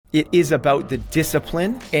It is about the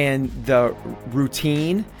discipline and the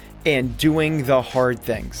routine and doing the hard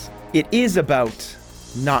things. It is about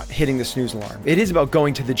not hitting the snooze alarm. It is about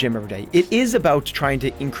going to the gym every day. It is about trying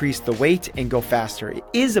to increase the weight and go faster. It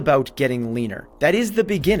is about getting leaner. That is the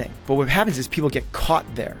beginning. But what happens is people get caught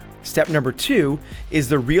there. Step number 2 is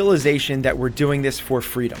the realization that we're doing this for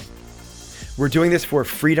freedom. We're doing this for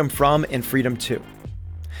freedom from and freedom to.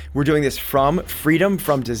 We're doing this from freedom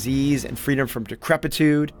from disease and freedom from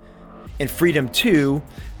decrepitude and freedom to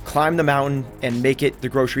climb the mountain and make it the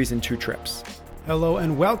groceries in 2 trips. Hello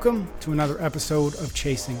and welcome to another episode of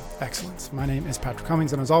Chasing Excellence. My name is Patrick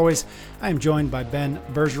Cummings, and as always, I am joined by Ben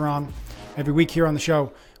Bergeron. Every week here on the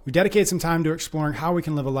show, we dedicate some time to exploring how we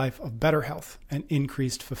can live a life of better health and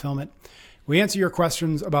increased fulfillment. We answer your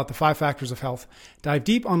questions about the 5 factors of health, dive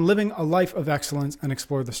deep on living a life of excellence, and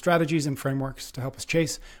explore the strategies and frameworks to help us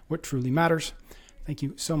chase what truly matters. Thank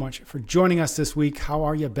you so much for joining us this week. How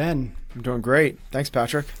are you, Ben? I'm doing great. Thanks,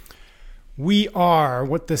 Patrick. We are.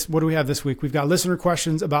 What do we have this week? We've got listener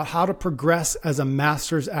questions about how to progress as a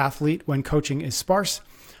master's athlete when coaching is sparse,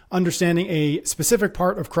 understanding a specific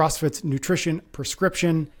part of CrossFit's nutrition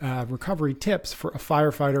prescription, recovery tips for a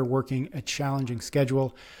firefighter working a challenging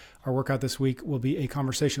schedule. Our workout this week will be a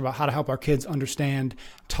conversation about how to help our kids understand,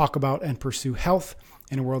 talk about, and pursue health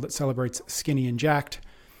in a world that celebrates skinny and jacked.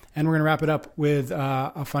 And we're going to wrap it up with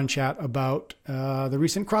a fun chat about the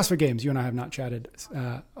recent CrossFit Games. You and I have not chatted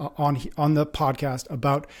on the podcast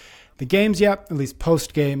about the games yet, at least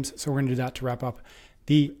post-games. So we're going to do that to wrap up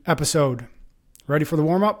the episode. Ready for the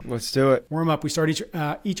warm-up? Let's do it. Warm-up. We start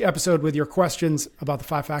each episode with your questions about the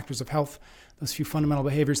 5 factors of health, those few fundamental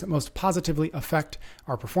behaviors that most positively affect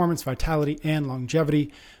our performance, vitality, and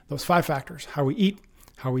longevity. Those 5 factors: how we eat,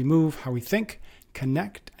 how we move, how we think,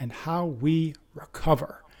 connect, and how we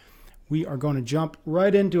recover. We are going to jump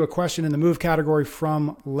right into a question in the move category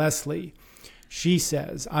from Leslie. She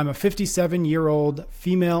says, I'm a 57-year-old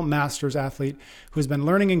female master's athlete who has been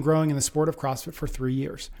learning and growing in the sport of CrossFit for 3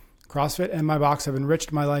 years. CrossFit and my box have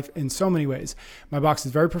enriched my life in so many ways. My box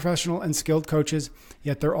is very professional and skilled coaches,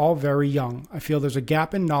 yet they're all very young. I feel there's a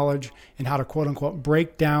gap in knowledge in how to quote unquote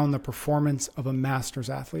break down the performance of a master's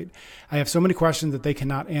athlete. I have so many questions that they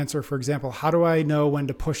cannot answer. For example, how do I know when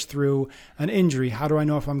to push through an injury? How do I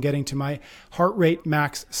know if I'm getting to my heart rate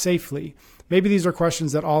max safely? Maybe these are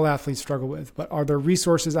questions that all athletes struggle with, but are there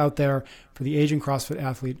resources out there for the aging CrossFit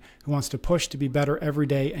athlete who wants to push to be better every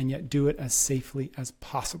day and yet do it as safely as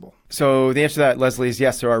possible? So the answer to that, Leslie, is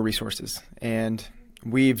yes, there are resources. And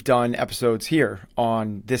we've done episodes here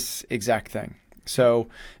on this exact thing. So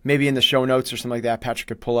maybe in the show notes or something like that, Patrick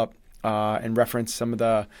could pull up and reference some of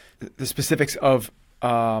the specifics of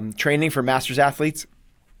training for master's athletes.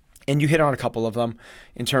 And you hit on a couple of them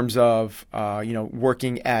in terms of,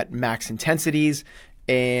 working at max intensities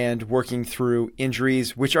and working through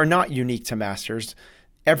injuries, which are not unique to masters.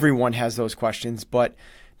 Everyone has those questions, but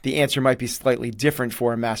the answer might be slightly different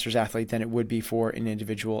for a master's athlete than it would be for an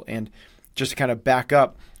individual. And just to kind of back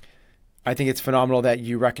up, I think it's phenomenal that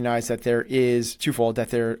you recognize that there is twofold,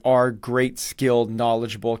 that there are great, skilled,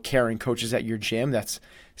 knowledgeable, caring coaches at your gym. That's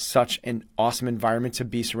such an awesome environment to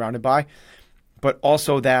be surrounded by. But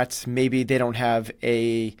also that maybe they don't have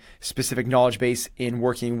a specific knowledge base in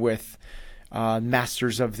working with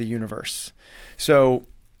masters of the universe. So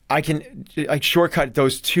I can shortcut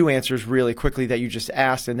those 2 answers really quickly that you just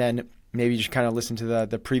asked, and then maybe just kind of listen to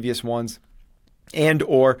the previous ones, and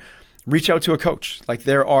or reach out to a coach. Like,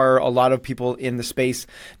 there are a lot of people in the space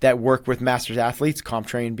that work with masters athletes,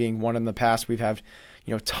 CompTrain being one in the past. We've had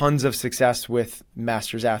tons of success with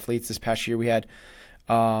masters athletes. This past year we had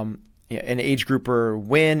an age grouper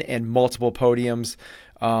win and multiple podiums,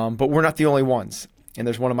 but we're not the only ones. And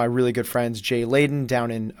there's one of my really good friends, Jay Layden,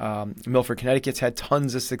 down in Milford, Connecticut, had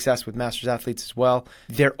tons of success with masters athletes as well.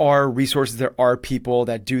 There are resources, there are people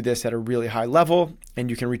that do this at a really high level, and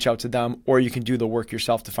you can reach out to them, or you can do the work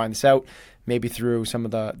yourself to find this out, maybe through some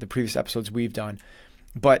of the previous episodes we've done.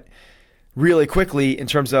 But really quickly, in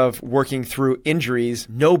terms of working through injuries,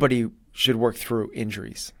 nobody should work through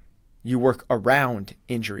injuries. You work around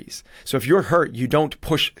injuries. So if you're hurt, you don't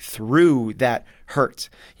push through that hurt.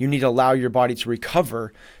 You need to allow your body to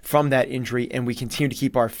recover from that injury, and we continue to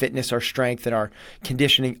keep our fitness, our strength, and our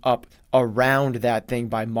conditioning up around that thing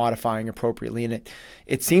by modifying appropriately. And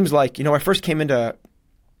it seems like, I first came into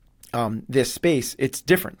this space, it's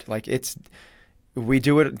different. We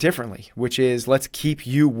do it differently, which is let's keep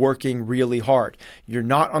you working really hard. You're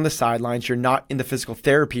not on the sidelines. You're not in the physical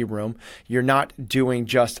therapy room. You're not doing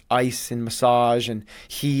just ice and massage and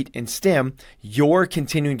heat and stim. You're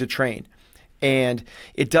continuing to train. And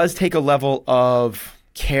it does take a level of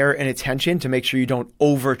care and attention to make sure you don't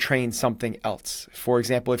overtrain something else. For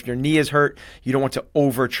example, if your knee is hurt, you don't want to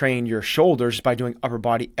overtrain your shoulders by doing upper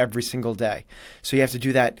body every single day. So you have to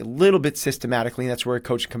do that a little bit systematically, and that's where a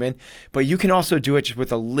coach can come in. But you can also do it just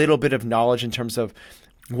with a little bit of knowledge in terms of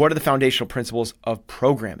what are the foundational principles of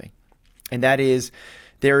programming. And that is,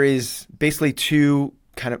 there is basically two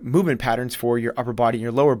kind of movement patterns for your upper body and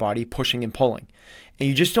your lower body, pushing and pulling. And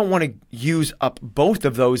you just don't want to use up both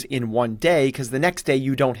of those in one day, because the next day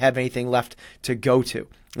you don't have anything left to go to.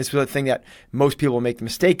 This is the thing that most people make the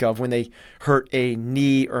mistake of when they hurt a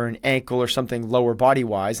knee or an ankle or something lower body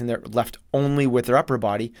wise and they're left only with their upper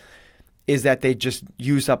body, is that they just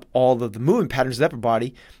use up all of the movement patterns of the upper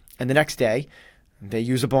body, and the next day they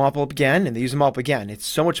use them up again and they use them up again. It's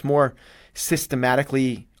so much more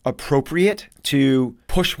systematically appropriate to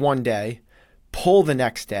push one day, pull the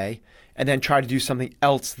next day, and then try to do something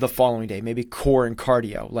else the following day, maybe core and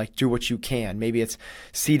cardio, like do what you can. Maybe it's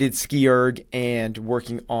seated ski erg and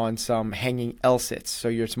working on some hanging L-sits. So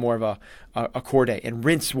it's more of a core day, and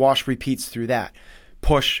rinse, wash, repeats through that.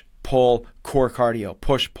 Push, pull, core cardio,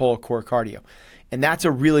 push, pull, core cardio. And that's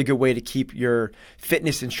a really good way to keep your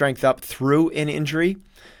fitness and strength up through an injury.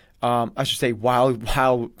 I should say while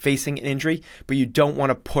facing an injury, but you don't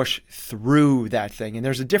want to push through that thing. And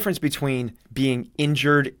there's a difference between being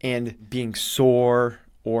injured and being sore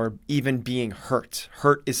or even being hurt.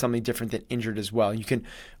 Hurt is something different than injured as well. You can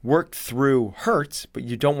work through hurt, but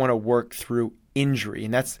you don't want to work through injury.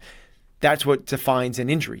 And that's what defines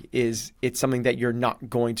an injury, is it's something that you're not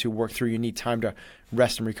going to work through. You need time to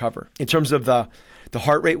rest and recover. In terms of the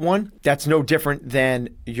heart rate one, that's no different than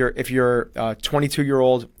if you're a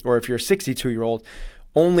 22-year-old or if you're a 62-year-old,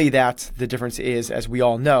 only that the difference is, as we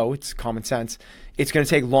all know, it's common sense, it's going to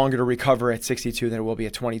take longer to recover at 62 than it will be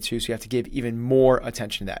at 22, so you have to give even more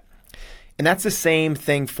attention to that. And that's the same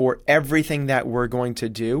thing for everything that we're going to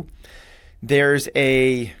do. There's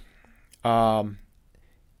a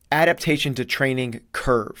adaptation to training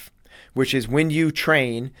curve, which is when you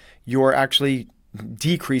train, you're actually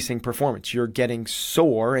decreasing performance. You're getting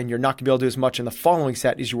sore and you're not going to be able to do as much in the following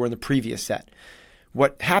set as you were in the previous set.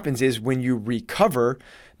 What happens is when you recover,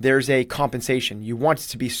 there's a compensation. You want it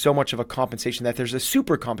to be so much of a compensation that there's a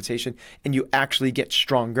super compensation and you actually get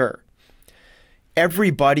stronger.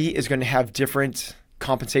 Everybody is going to have different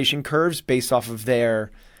compensation curves based off of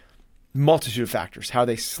their multitude of factors, how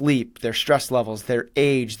they sleep, their stress levels, their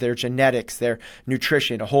age, their genetics, their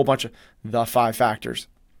nutrition, a whole bunch of the 5 factors.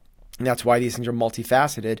 And that's why these things are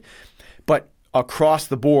multifaceted. But across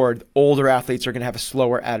the board, older athletes are going to have a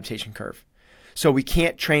slower adaptation curve. So we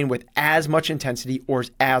can't train with as much intensity or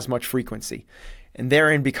as much frequency. And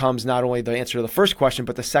therein becomes not only the answer to the first question,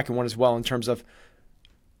 but the second one as well in terms of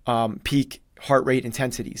peak heart rate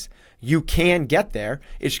intensities. You can get there.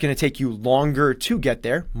 It's going to take you longer to get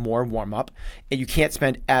there, more warm up, and you can't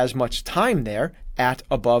spend as much time there at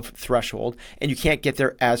above threshold, and you can't get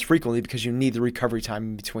there as frequently because you need the recovery time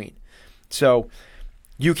in between. So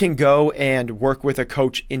you can go and work with a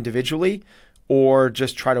coach individually or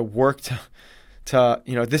just try to work to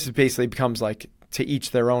this is basically becomes like to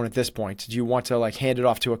each their own at this point. Do you want to like hand it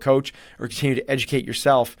off to a coach or continue to educate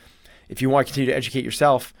yourself? If you want to continue to educate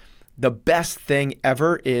yourself, the best thing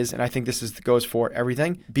ever is, and I think this goes for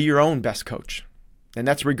everything, be your own best coach. And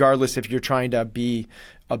that's regardless if you're trying to be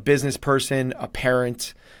a business person, a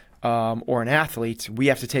parent, or an athlete. We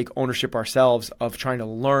have to take ownership ourselves of trying to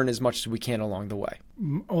learn as much as we can along the way.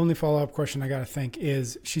 Only follow-up question I got to think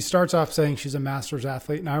is, she starts off saying she's a master's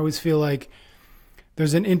athlete, and I always feel like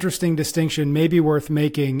there's an interesting distinction maybe worth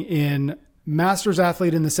making in master's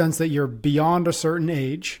athlete in the sense that you're beyond a certain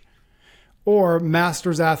age, or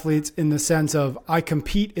master's athletes in the sense of I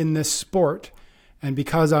compete in this sport, and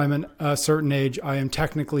because I'm a certain age, I am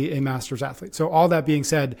technically a master's athlete. So all that being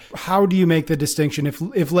said, how do you make the distinction?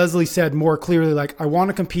 If Leslie said more clearly, like, I want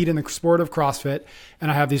to compete in the sport of CrossFit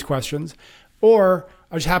and I have these questions, or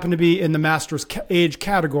I just happen to be in the master's age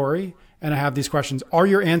category and I have these questions, are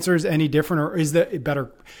your answers any different, or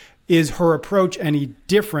is her approach any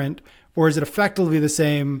different, or is it effectively the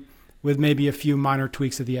same with maybe a few minor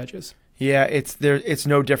tweaks at the edges? Yeah, it's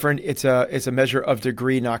no different. It's a measure of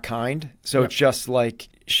degree, not kind. So It's just like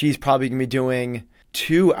she's probably going to be doing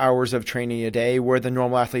 2 hours of training a day where the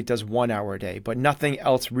normal athlete does 1 hour a day, but nothing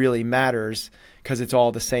else really matters because it's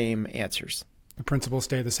all the same answers. The principles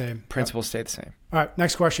stay the same. Principles stay the same. All right,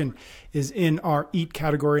 next question is in our eat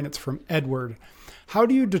category, and it's from Edward. How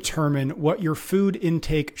do you determine what your food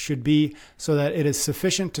intake should be so that it is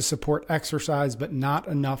sufficient to support exercise but not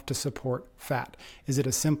enough to support fat? Is it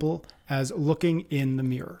as simple as looking in the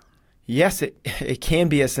mirror? Yes, it can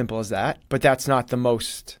be as simple as that, but that's not the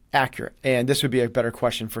most accurate. And this would be a better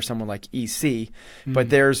question for someone like EC. But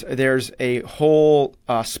there's a whole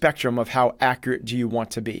spectrum of how accurate do you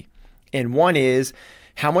want to be. And one is,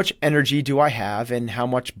 how much energy do I have and how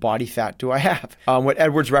much body fat do I have? What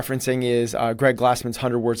Edward's referencing is Greg Glassman's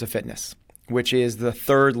 100 Words of Fitness, which is the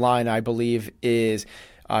third line, I believe, is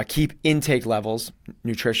keep intake levels,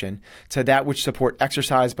 nutrition, to that which support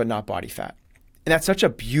exercise but not body fat. And that's such a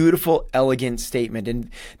beautiful, elegant statement. And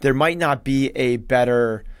there might not be a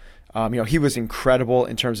better, he was incredible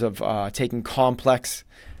in terms of taking complex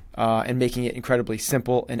and making it incredibly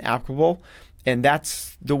simple and applicable. And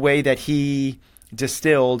that's the way that he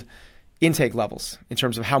distilled intake levels in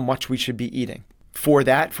terms of how much we should be eating. For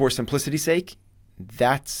simplicity's sake,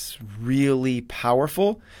 that's really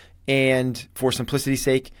powerful. And for simplicity's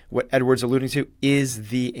sake, what Edward's alluding to is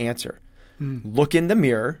the answer. Look in the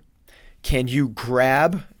mirror. Can you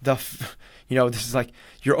grab this is like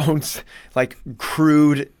your own like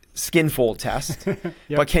crude skin fold test, yep.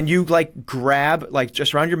 But can you like grab, like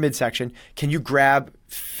just around your midsection, can you grab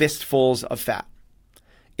fistfuls of fat?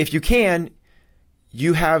 If you can,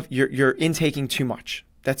 you're intaking too much.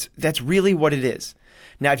 That's really what it is.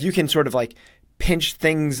 Now, if you can sort of like pinch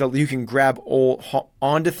things, you can grab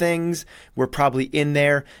onto things, we're probably in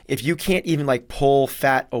there. If you can't even like pull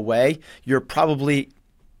fat away, you're probably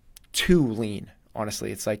too lean.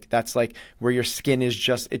 Honestly, that's like where your skin is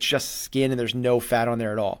it's just skin and there's no fat on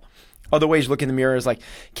there at all. Other ways you look in the mirror is like,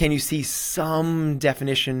 can you see some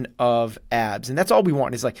definition of abs? And that's all we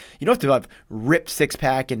want is like, you don't have to have ripped six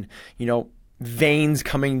pack and, veins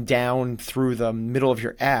coming down through the middle of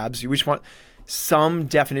your abs. You just want some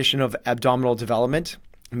definition of abdominal development.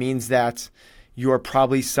 It means that you are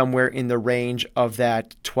probably somewhere in the range of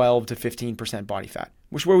that 12 to 15% body fat,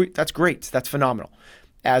 that's great. That's phenomenal.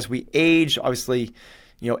 As we age, obviously,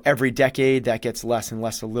 every decade that gets less and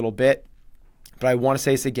less a little bit. But I want to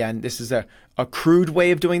say this again, this is a crude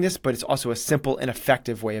way of doing this, but it's also a simple and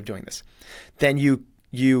effective way of doing this. Then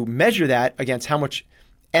you measure that against how much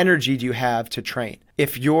energy do you have to train.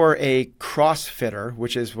 If you're a CrossFitter,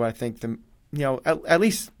 which is what I think at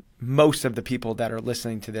least most of the people that are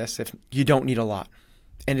listening to this, if you don't need a lot.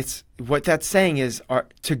 And it's what that's saying is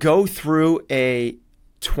to go through a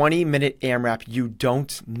 20-minute AMRAP, you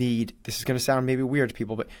don't need, this is going to sound maybe weird to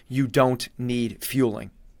people, but you don't need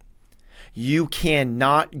fueling. You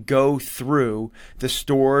cannot go through the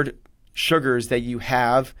stored sugars that you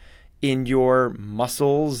have in your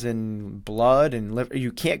muscles and blood and liver.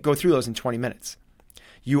 You can't go through those in 20 minutes.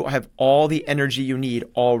 You have all the energy you need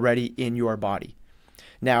already in your body.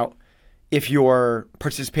 Now, if you're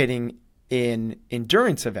participating in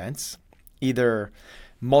endurance events, either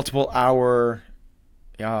multiple hour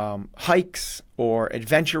hikes or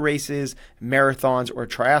adventure races, marathons or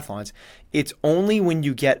triathlons, it's only when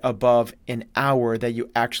you get above an hour that you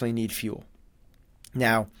actually need fuel.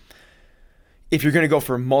 Now, if you're going to go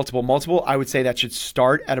for multiple, I would say that should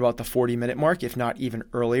start at about the 40-minute mark, if not even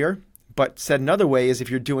earlier. But said another way is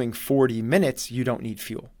if you're doing 40 minutes, you don't need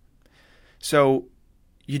fuel. So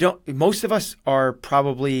most of us are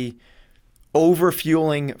probably over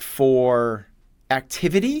fueling for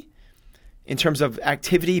activity, in terms of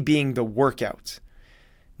activity being the workout.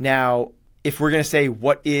 Now, if we're going to say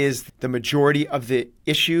what is the majority of the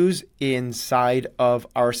issues inside of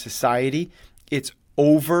our society, it's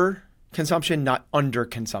over consumption, not under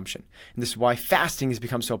consumption. And this is why fasting has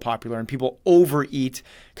become so popular and people overeat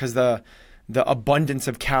because the abundance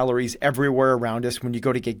of calories everywhere around us. When you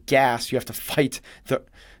go to get gas, you have to fight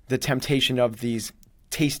the temptation of these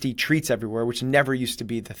tasty treats everywhere, which never used to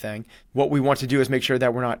be the thing. What we want to do is make sure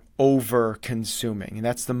that we're not over consuming. And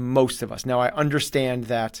that's the most of us. Now, I understand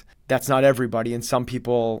that that's not everybody. And some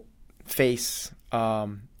people face,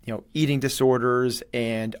 eating disorders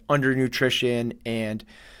and undernutrition and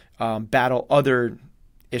battle other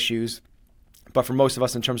issues. But for most of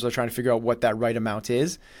us, in terms of trying to figure out what that right amount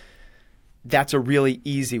is, that's a really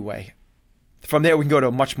easy way. From there, we can go to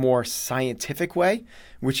a much more scientific way,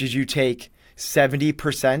 which is you take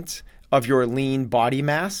 70% of your lean body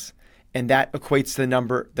mass, and that equates to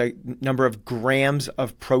the number of grams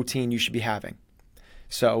of protein you should be having.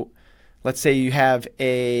 So let's say you have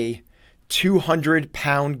a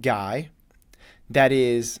 200-pound guy that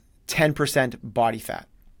is 10% body fat.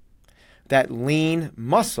 That lean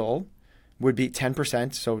muscle would be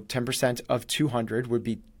 10%, so 10% of 200 would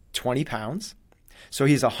be 20 pounds. So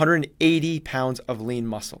he's 180 pounds of lean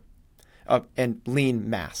muscle. And lean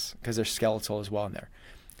mass, because there's skeletal as well in there.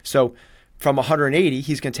 So from 180,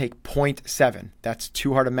 he's going to take 0.7. That's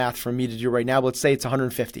too hard of math for me to do right now, but let's say it's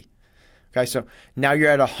 150. Okay, so now you're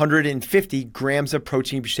at 150 grams of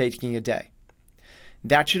protein you're taking a day.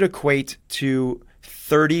 That should equate to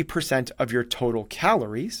 30% of your total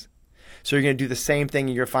calories. So you're going to do the same thing,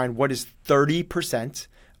 and you're going to find what is 30%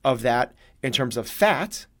 of that in terms of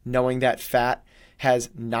fat, knowing that fat has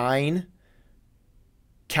 9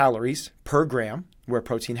 calories per gram, where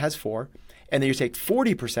protein has 4. And then you take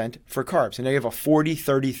 40% for carbs. And now you have a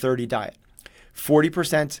 40-30-30 diet.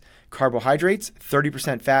 40% carbohydrates,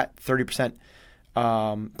 30% fat,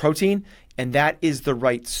 30% protein. And that is the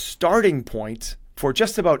right starting point for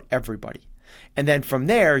just about everybody. And then from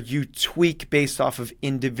there, you tweak based off of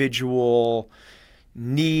individual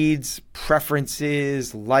needs,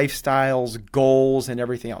 preferences, lifestyles, goals, and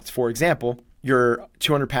everything else. For example, you're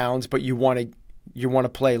 200 pounds, but you want to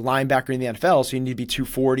play linebacker in the NFL, so you need to be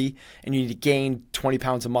 240 and you need to gain 20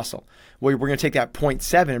 pounds of muscle. Well, we're going to take that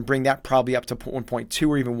 0.7 and bring that probably up to 1.2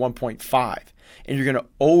 or even 1.5. And you're going to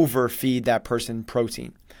overfeed that person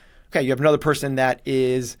protein. Okay, you have another person that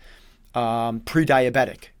is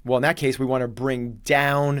pre-diabetic. Well, in that case, we want to bring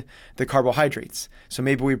down the carbohydrates. So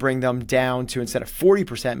maybe we bring them down to, instead of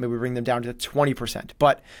 40%, maybe we bring them down to 20%.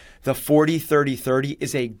 But the 40-30-30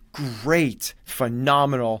 is a great,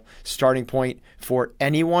 phenomenal starting point for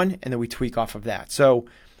anyone, and then we tweak off of that. So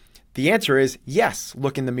the answer is yes,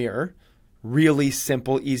 look in the mirror. Really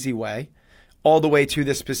simple, easy way. All the way to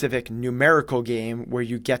the specific numerical game where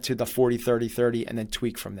you get to the 40-30-30 and then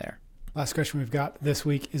tweak from there. Last question we've got this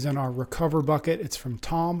week is in our recover bucket. It's from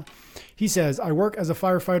Tom. He says, I work as a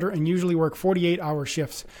firefighter and usually work 48-hour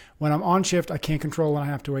shifts. When I'm on shift, I can't control when I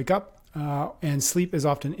have to wake up, and sleep is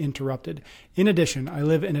often interrupted. In addition, I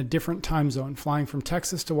live in a different time zone, flying from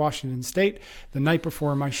Texas to Washington State the night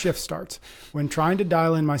before my shift starts. When trying to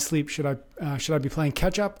dial in my sleep, should I be playing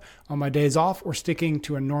catch up on my days off or sticking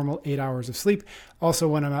to a normal 8 hours of sleep? Also,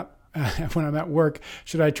 when I'm at work,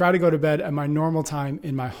 should I try to go to bed at my normal time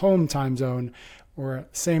in my home time zone or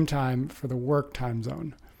same time for the work time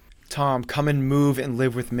zone? Tom, come and move and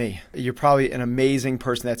live with me. You're probably an amazing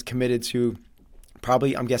person that's committed to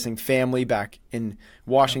probably, I'm guessing, family back in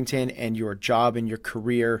Washington and your job and your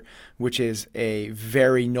career, which is a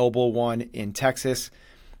very noble one in Texas.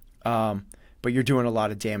 But you're doing a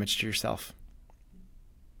lot of damage to yourself.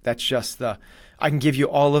 That's just I can give you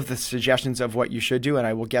all of the suggestions of what you should do, and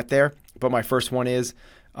I will get there. But my first one is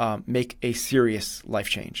make a serious life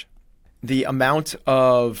change. The amount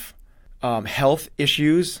of health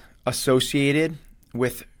issues associated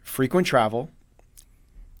with frequent travel,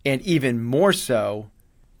 and even more so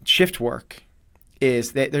shift work,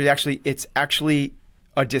 is that it's actually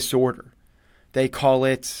a disorder. They call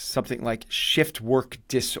it something like shift work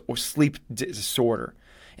or sleep disorder.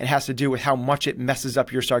 It has to do with how much it messes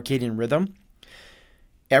up your circadian rhythm.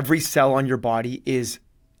 Every cell on your body is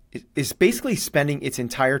basically spending its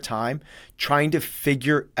entire time trying to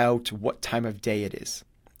figure out what time of day it is.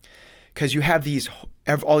 Because you have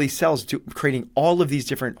all these cells creating all of these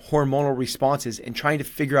different hormonal responses and trying to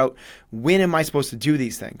figure out, when am I supposed to do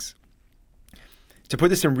these things? To put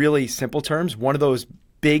this in really simple terms, one of those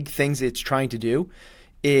big things it's trying to do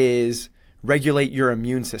is regulate your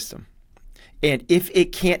immune system. And if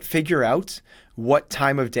it can't figure out what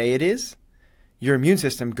time of day it is, your immune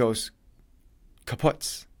system goes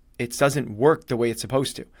kaput. It doesn't work the way it's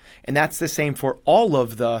supposed to. And that's the same for all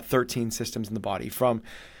of the 13 systems in the body, from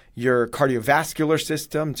your cardiovascular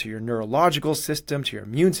system to your neurological system to your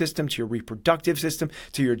immune system to your reproductive system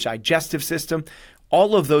to your digestive system.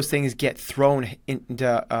 All of those things get thrown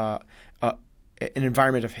into an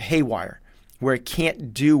environment of haywire where it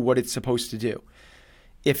can't do what it's supposed to do.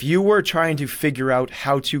 If you were trying to figure out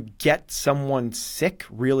how to get someone sick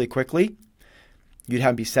really quickly, you'd have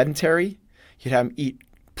them be sedentary, you'd have them eat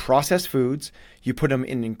processed foods, you put them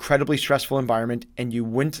in an incredibly stressful environment, and you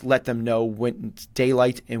wouldn't let them know when it's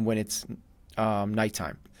daylight and when it's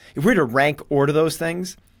nighttime. If we were to rank order those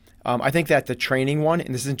things, I think that the training one,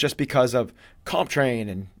 and this isn't just because of CompTrain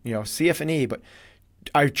and CF&E, but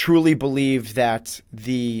I truly believe that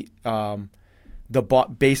the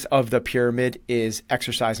base of the pyramid is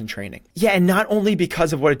exercise and training. Yeah, and not only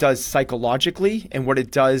because of what it does psychologically and what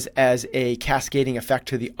it does as a cascading effect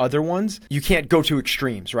to the other ones. You can't go to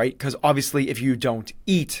extremes, right? Because obviously if you don't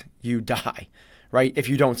eat, you die, right? If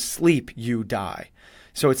you don't sleep, you die.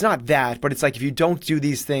 So it's not that, but it's like if you don't do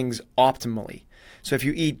these things optimally. So if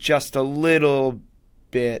you eat just a little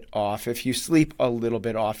bit off, if you sleep a little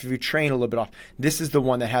bit off, if you train a little bit off, this is the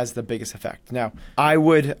one that has the biggest effect. Now, I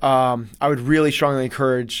would really strongly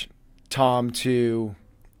encourage Tom to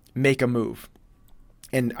make a move.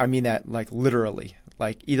 And I mean that like literally,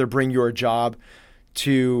 like either bring your job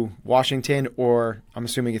to Washington, or I'm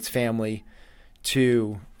assuming it's family,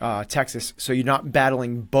 to Texas, so you're not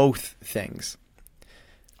battling both things,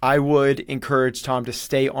 I would encourage Tom to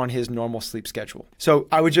stay on his normal sleep schedule. So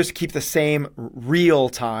I would just keep the same real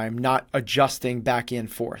time, not adjusting back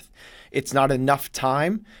and forth. It's not enough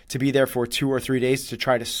time to be there for 2 or 3 days to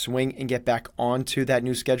try to swing and get back onto that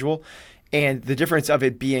new schedule. And the difference of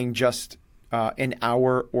it being just an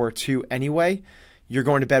hour or two anyway, you're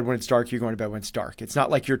going to bed when it's dark, you're going to bed when it's dark. It's not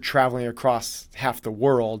like you're traveling across half the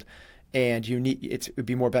world and it would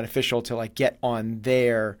be more beneficial to like get on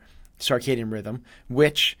their circadian rhythm,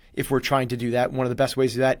 which if we're trying to do that, one of the best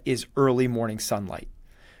ways to do that is early morning sunlight.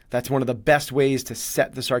 That's one of the best ways to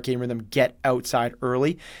set the circadian rhythm, get outside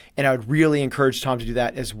early. And I would really encourage Tom to do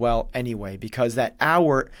that as well anyway, because that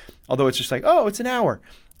hour, although it's just like, oh, it's an hour,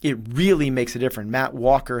 it really makes a difference. Matt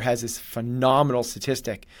Walker has this phenomenal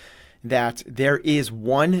statistic that there is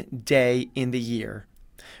one day in the year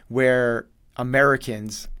where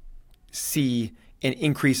Americans see an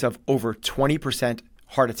increase of over 20%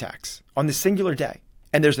 heart attacks on the singular day.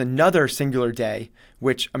 And there's another singular day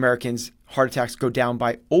which Americans' heart attacks go down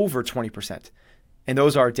by over 20%. And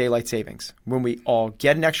those are daylight savings. When we all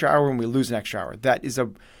get an extra hour and we lose an extra hour.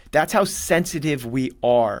 That's how sensitive we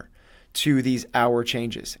are to these hour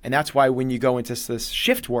changes. And that's why when you go into this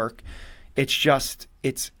shift work,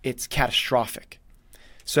 it's catastrophic.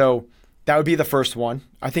 So that would be the first one.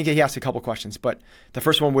 I think he asked a couple questions, but the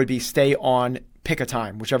first one would be pick a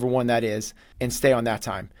time, whichever one that is, and stay on that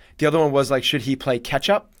time. The other one was like, should he play catch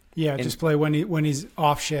up? Yeah, just play when he's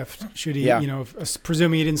off shift. Should he,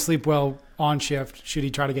 presuming he didn't sleep well on shift, should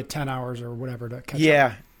he try to get 10 hours or whatever to catch up?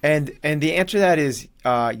 Yeah, and the answer to that is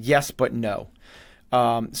yes, but no.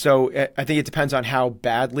 So I think it depends on how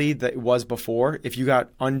badly that it was before. If you got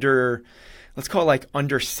under, let's call it like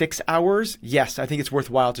under 6 hours, yes, I think it's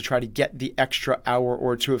worthwhile to try to get the extra hour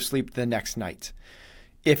or two of sleep the next night.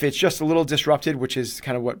 If it's just a little disrupted, which is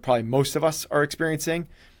kind of what probably most of us are experiencing,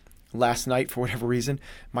 last night, for whatever reason,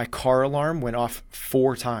 my car alarm went off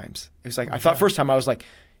 4 times. It was like, I thought first time I was like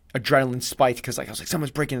adrenaline spiked because I was like,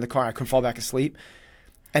 someone's breaking into the car. I couldn't fall back asleep.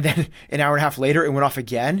 And then an hour and a half later, it went off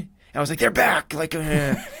again. And I was like, they're back. Like,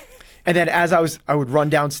 And then as I would run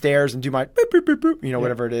downstairs and do my boop, boop, boop, boop,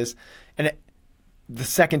 whatever it is. And the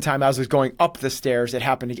second time I was going up the stairs, it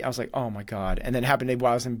happened again. I was like, oh my God. And then it happened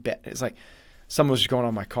while I was in bed. It's like someone was just going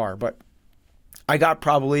on my car. But I got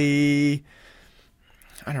probably,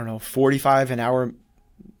 45 an hour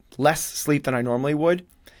less sleep than I normally would.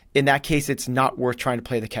 In that case, it's not worth trying to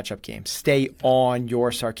play the catch-up game. Stay on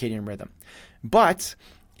your circadian rhythm. But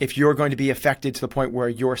if you're going to be affected to the point where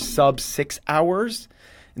you're sub 6 hours,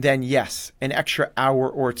 then yes, an extra hour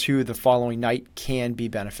or two the following night can be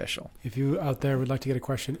beneficial. If you out there would like to get a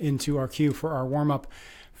question into our queue for our warm-up,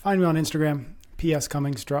 find me on Instagram, PS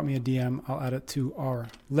Cummings, drop me a DM. I'll add it to our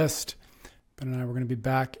list. Ben and I were going to be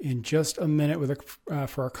back in just a minute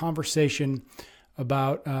for our conversation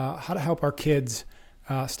about how to help our kids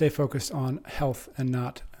stay focused on health and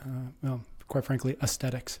not, quite frankly,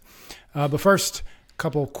 aesthetics. But first, a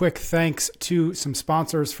couple quick thanks to some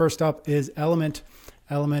sponsors. First up is Element.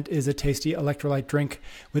 Element is a tasty electrolyte drink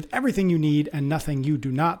with everything you need and nothing you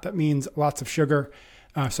do not. That means lots of sugar.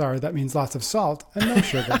 That means lots of salt and no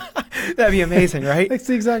sugar. That'd be amazing, right? It's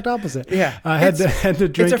the exact opposite. Yeah. Head to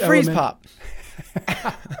drink. It's a freeze pop.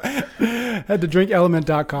 Head to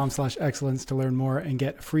drinkelement.com/excellence to learn more and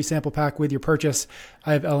get a free sample pack with your purchase.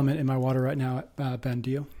 I have Element in my water right now. Ben,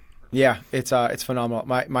 do you? Yeah, it's phenomenal.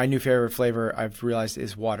 My new favorite flavor I've realized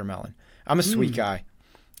is watermelon. I'm a sweet guy,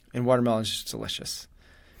 and watermelon is just delicious.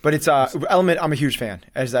 But it's Element. I'm a huge fan,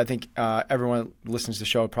 as I think everyone who listens to the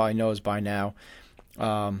show probably knows by now.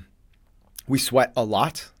 We sweat a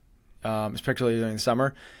lot, particularly during the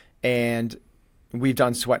summer, and we've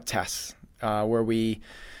done sweat tests where we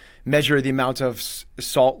measure the amount of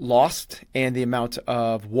salt lost and the amount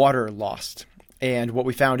of water lost. And what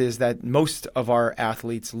we found is that most of our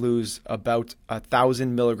athletes lose about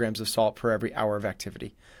 1,000 milligrams of salt per every hour of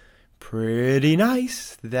activity. Pretty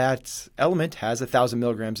nice that Element has 1,000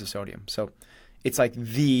 milligrams of sodium. So it's like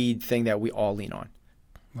the thing that we all lean on.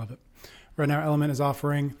 Love it. Right now, Element is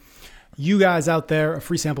offering you guys out there a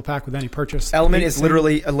free sample pack with any purchase. Element is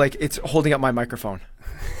literally like it's holding up my microphone.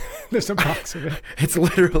 There's a box of it. It's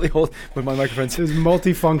literally with my microphone. It's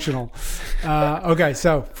multifunctional. Okay,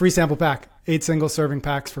 so free sample pack. 8 single serving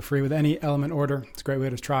packs for free with any Element order. It's a great way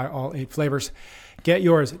to try all 8 flavors. Get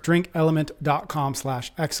yours.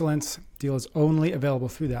 Drinkelement.com/excellence. Deal is only available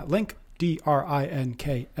through that link.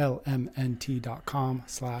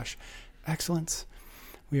 DRINKLMNT.com/excellence.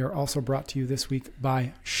 We are also brought to you this week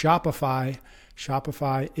by Shopify.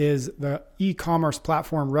 Shopify is the e-commerce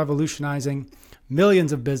platform revolutionizing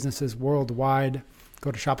millions of businesses worldwide.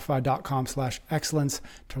 Go to shopify.com/excellence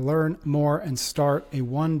to learn more and start a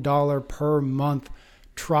 $1 per month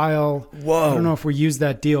trial. Whoa. I don't know if we use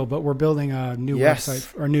that deal, but we're building a new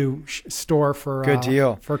website or a new store for good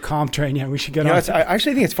deal for CompTrain. Yeah, we should get on. I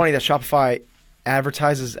actually think it's funny that Shopify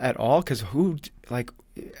advertises at all, because who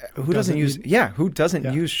doesn't use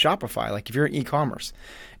Shopify? Like if you're in e-commerce,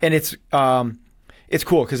 and it's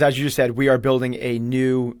cool because as you just said, we are building a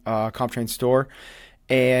new CompTrain store,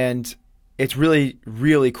 and it's really,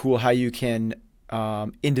 really cool how you can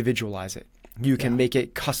individualize it. You can make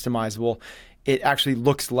it customizable. It actually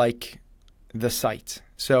looks like the site.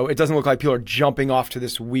 So it doesn't look like people are jumping off to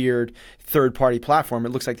this weird third-party platform. It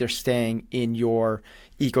looks like they're staying in your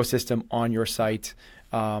ecosystem on your site.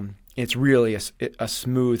 It's really a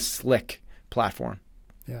smooth, slick platform.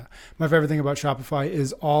 Yeah. My favorite thing about Shopify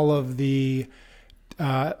is all of the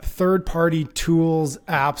third-party tools,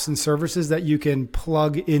 apps, and services that you can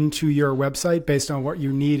plug into your website based on what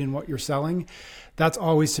you need and what you're selling. That's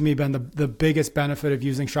always, to me, been the biggest benefit of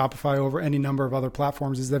using Shopify over any number of other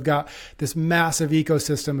platforms is they've got this massive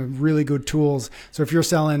ecosystem of really good tools. So if you're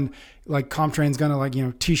selling, like CompTrain's going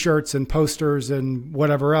to T-shirts and posters and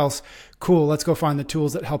whatever else, cool, let's go find the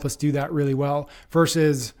tools that help us do that really well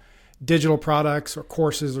versus digital products or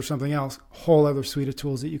courses or something else, whole other suite of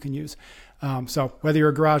tools that you can use. So whether you're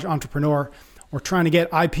a garage entrepreneur or trying to get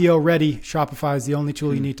IPO ready, Shopify is the only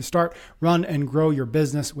tool you need to start, run, and grow your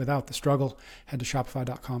business without the struggle. Head to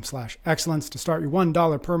shopify.com/excellence to start your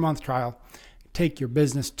 $1 per month trial. Take your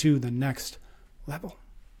business to the next level.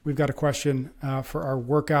 We've got a question for our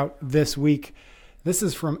workout this week. This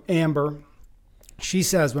is from Amber. She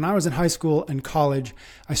says, when I was in high school and college,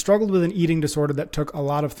 I struggled with an eating disorder that took a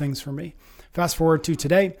lot of things from me. Fast forward to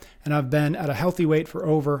today, and I've been at a healthy weight for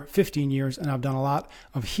over 15 years, and I've done a lot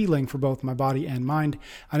of healing for both my body and mind.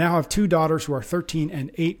 I now have 2 daughters who are 13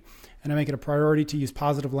 and 8, and I make it a priority to use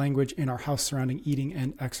positive language in our house surrounding eating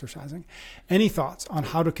and exercising. Any thoughts on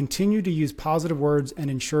how to continue to use positive words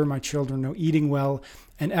and ensure my children know eating well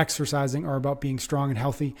and exercising are about being strong and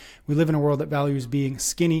healthy? We live in a world that values being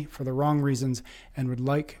skinny for the wrong reasons, and would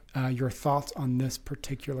like your thoughts on this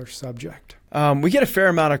particular subject. We get a fair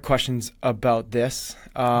amount of questions about this,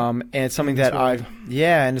 and it's something that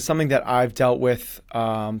it's something that I've dealt with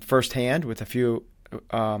firsthand with a few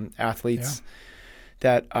athletes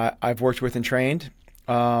that I've worked with and trained.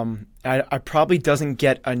 I probably doesn't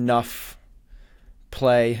get enough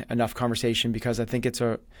play, enough conversation, because I think it's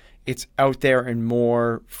out there and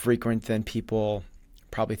more frequent than people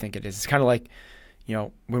probably think it is. It's kind of like,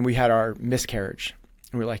 when we had our miscarriage,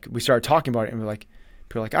 and we started talking about it, and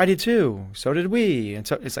people were like, I did too, so did we. And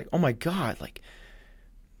so it's like, oh my God,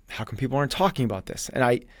 how come people aren't talking about this? And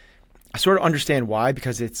I sort of understand why,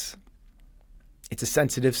 because it's a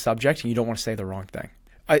sensitive subject and you don't want to say the wrong thing.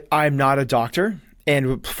 I'm not a doctor.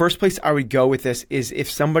 And the first place I would go with this is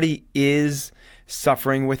if somebody is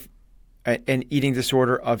suffering with an eating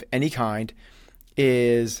disorder of any kind,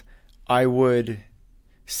 is I would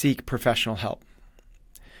seek professional help.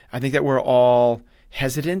 I think that we're all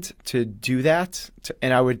hesitant to do that.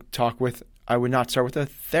 And I would not start with a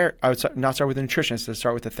nutritionist. I'd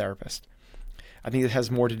start with a therapist. I think it has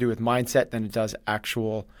more to do with mindset than it does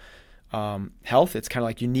actual health. It's kind of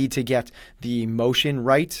like you need to get the emotion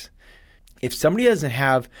right. If somebody doesn't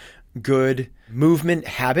have good movement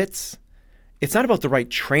habits, it's not about the right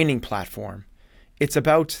training platform. It's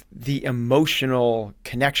about the emotional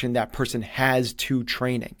connection that person has to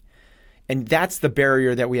training. And that's the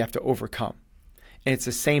barrier that we have to overcome. And it's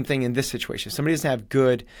the same thing in this situation. If somebody doesn't have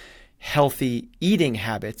good, healthy eating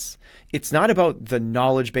habits, it's not about the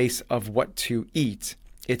knowledge base of what to eat.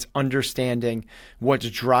 It's understanding what's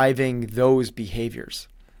driving those behaviors.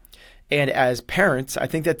 And as parents, I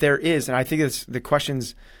think that there is, and I think it's the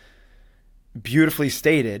question's beautifully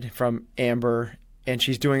stated from Amber, and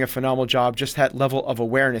she's doing a phenomenal job. Just that level of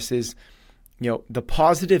awareness is, the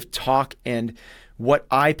positive talk and what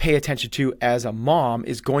I pay attention to as a mom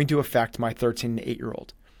is going to affect my 13 and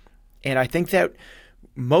 8-year-old. And I think that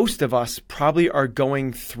most of us probably are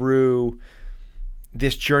going through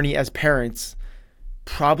this journey as parents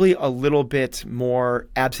probably a little bit more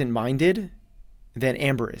absent-minded than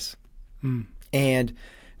Amber is. And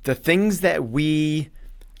the things that we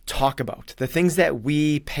talk about, the things that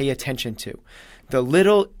we pay attention to, the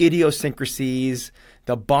little idiosyncrasies,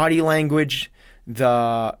 the body language,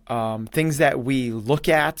 the things that we look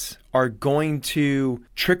at are going to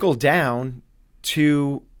trickle down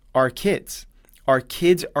to our kids. Our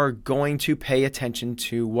kids are going to pay attention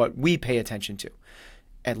to what we pay attention to,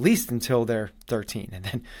 at least until they're 13. And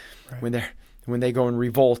then when they go and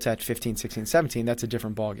revolt at 15, 16, 17, that's a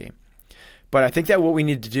different ballgame. But I think that what we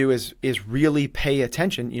need to do is really pay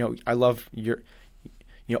attention. I love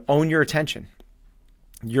own your attention,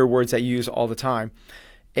 your words that you use all the time.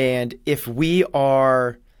 And if we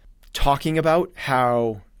are talking about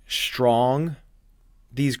how strong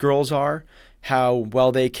these girls are, how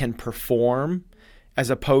well they can perform, as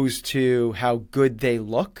opposed to how good they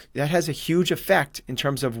look, that has a huge effect in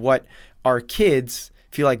terms of what our kids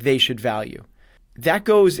feel like they should value. That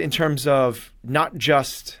goes in terms of not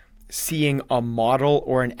just seeing a model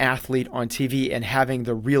or an athlete on TV and having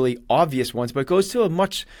the really obvious ones, but it goes to a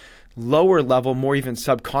much lower level, more even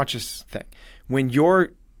subconscious thing. When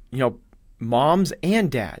you're, moms and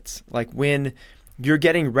dads, like when you're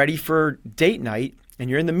getting ready for date night and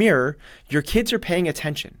you're in the mirror, your kids are paying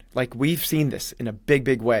attention. Like we've seen this in a big,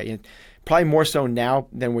 big way. And probably more so now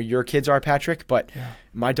than where your kids are, Patrick. But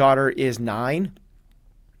my daughter is 9.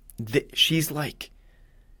 She's like,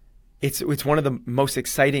 it's one of the most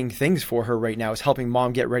exciting things for her right now is helping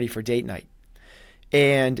mom get ready for date night.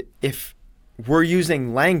 And if we're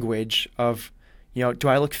using language of, do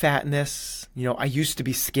I look fat in this? I used to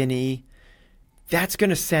be skinny. That's going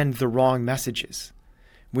to send the wrong messages.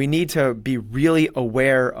 We need to be really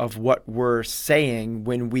aware of what we're saying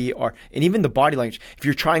when we are, and even the body language. If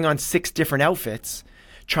you're trying on 6 different outfits,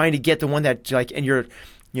 trying to get the one that and you're,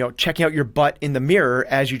 checking out your butt in the mirror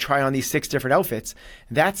as you try on these 6 different outfits,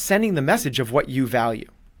 that's sending the message of what you value.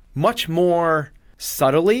 Much more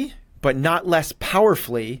subtly, but not less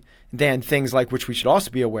powerfully than things like, which we should also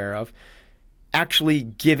be aware of, actually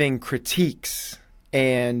giving critiques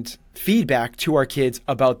and feedback to our kids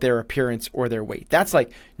about their appearance or their weight. That's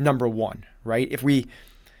like number one, right?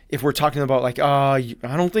 If we're talking about like, I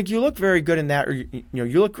don't think you look very good in that, or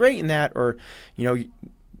you look great in that, or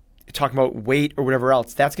talking about weight or whatever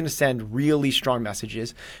else, that's going to send really strong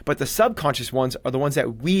messages. But the subconscious ones are the ones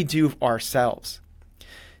that we do ourselves.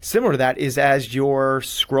 Similar to that is as you're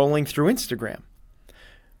scrolling through Instagram.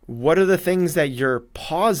 What are the things that you're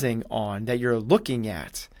pausing on, that you're looking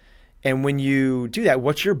at? And when you do that,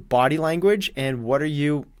 what's your body language and what are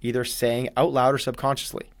you either saying out loud or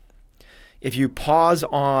subconsciously? If you pause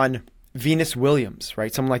on Venus Williams,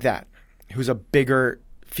 right, someone like that, who's a bigger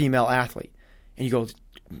female athlete, and you go,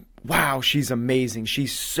 wow, she's amazing.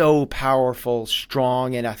 She's so powerful,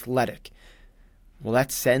 strong, and athletic. Well,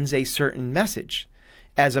 that sends a certain message,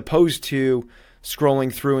 as opposed to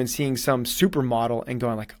scrolling through and seeing some supermodel and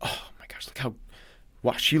going like, oh my gosh,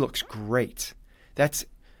 wow, she looks great. That's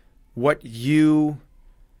what you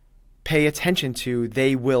pay attention to,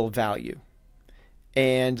 they will value.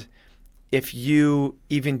 And if you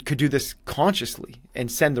even could do this consciously and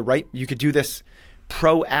send you could do this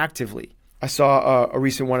proactively. I saw a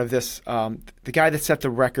recent one of this. The guy that set the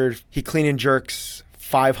record, he clean and jerks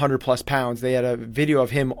 500 plus pounds. They had a video of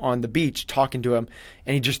him on the beach talking to him,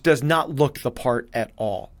 and he just does not look the part at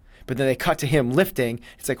all. But then they cut to him lifting.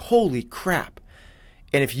 It's like, holy crap.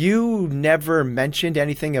 And if you never mentioned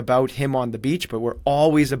anything about him on the beach, but we're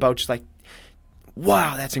always about just like,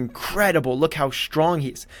 wow, that's incredible. Look how strong he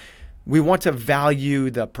is. We want to value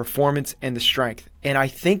the performance and the strength. And I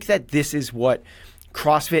think that this is what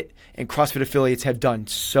CrossFit and CrossFit affiliates have done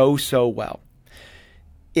so well.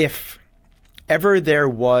 If ever there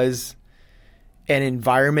was an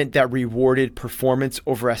environment that rewarded performance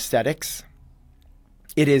over aesthetics,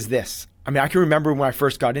 it is this. I mean, I can remember when I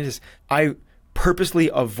first got into this, I purposely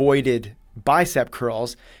avoided bicep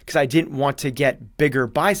curls because I didn't want to get bigger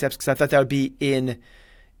biceps because I thought that would be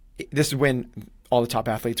this is when all the top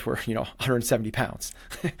athletes were, 170 pounds.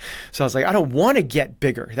 So I was like, I don't want to get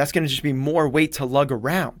bigger. That's going to just be more weight to lug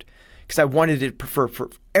around because I wanted it for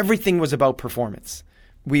everything was about performance.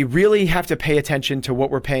 We really have to pay attention to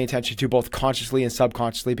what we're paying attention to both consciously and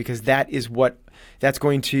subconsciously because that's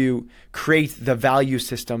going to create the value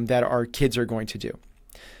system that our kids are going to do.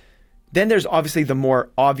 Then there's obviously the more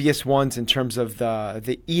obvious ones in terms of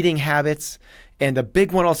the eating habits. And the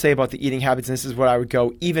big one I'll say about the eating habits, and this is what I would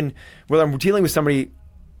go, even whether I'm dealing with somebody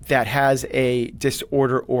that has a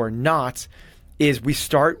disorder or not, is we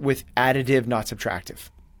start with additive, not subtractive.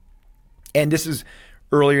 And this is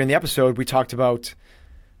earlier in the episode, we talked about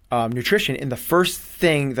nutrition. And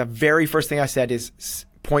the very first thing I said is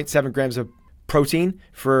 0.7 grams of protein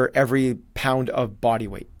for every pound of body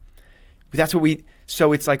weight. That's what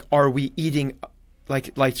so it's like, are we eating,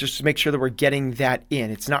 like just to make sure that we're getting that in.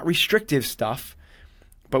 It's not restrictive stuff,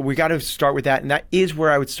 but we got to start with that. And that is where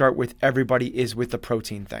I would start with everybody, is with the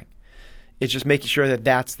protein thing. It's just making sure that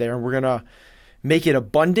that's there. And we're going to make it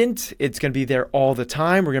abundant. It's going to be there all the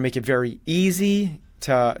time. We're going to make it very easy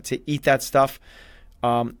to eat that stuff.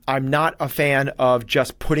 I'm not a fan of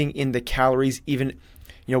just putting in the calories, even,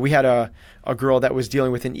 we had a girl that was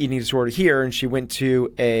dealing with an eating disorder here, and she went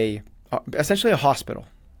to essentially a hospital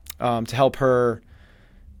to help her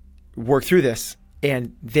work through this,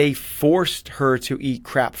 and they forced her to eat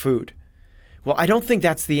crap food. Well, I don't think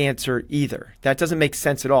that's the answer either. That doesn't make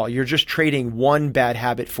sense at all. You're just trading one bad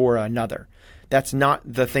habit for another. That's not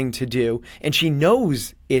the thing to do. And she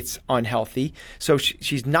knows it's unhealthy. So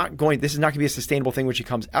she's not this is not going to be a sustainable thing when she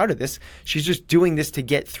comes out of this. She's just doing this to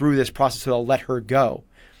get through this process, so they'll let her go.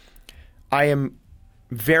 I am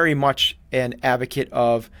very much an advocate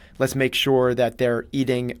of let's make sure that they're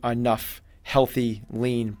eating enough healthy,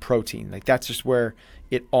 lean protein. Like that's just where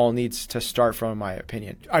it all needs to start from, in my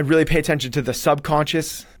opinion. I really pay attention to the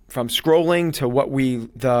subconscious, from scrolling to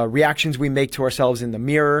the reactions we make to ourselves in the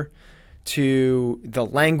mirror, to the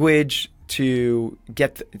language, to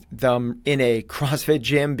get them in a CrossFit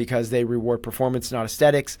gym because they reward performance, not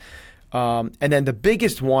aesthetics. And then the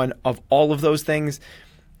biggest one of all of those things,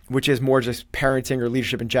 which is more just parenting or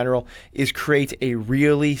leadership in general, is create a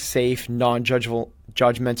really safe,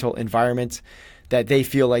 non-judgmental environment that they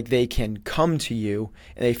feel like they can come to you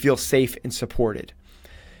and they feel safe and supported.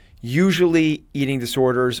 Usually eating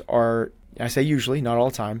disorders are, I say usually, not all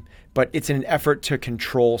the time, but it's in an effort to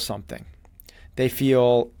control something. They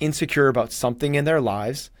feel insecure about something in their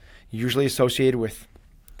lives, usually associated with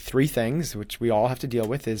 3 things, which we all have to deal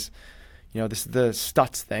with is, this is the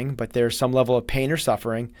Stutz thing, but there's some level of pain or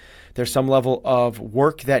suffering. There's some level of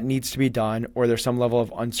work that needs to be done, or there's some level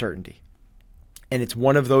of uncertainty. And it's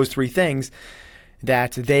one of those 3 things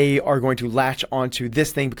that they are going to latch onto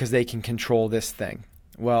this thing because they can control this thing.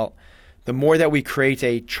 Well, the more that we create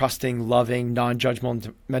a trusting, loving,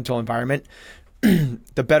 non-judgmental environment,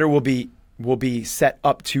 the better we'll be set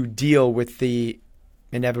up to deal with the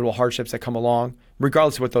inevitable hardships that come along,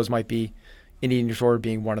 regardless of what those might be, and eating disorder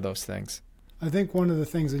being one of those things. I think one of the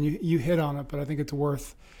things, and you hit on it, but I think it's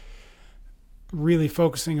worth really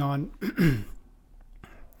focusing on,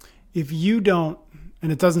 if you don't,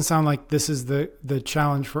 and it doesn't sound like this is the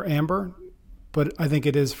challenge for Amber, but I think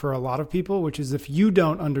it is for a lot of people, which is if you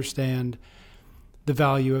don't understand the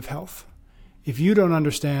value of health, if you don't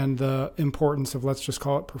understand the importance of, let's just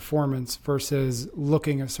call it performance versus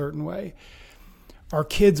looking a certain way, our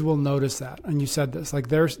kids will notice that. And you said this, like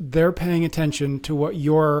they're paying attention to what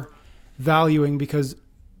you're valuing, because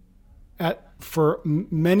for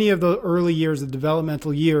many of the early years, the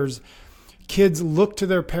developmental years, kids look to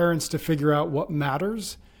their parents to figure out what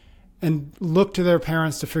matters and look to their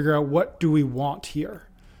parents to figure out what do we want here.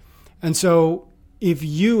 And so if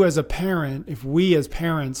you as a parent, if we as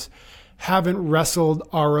parents haven't wrestled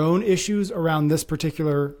our own issues around this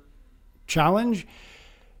particular challenge,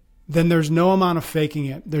 then there's no amount of faking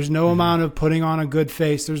it. There's no amount of putting on a good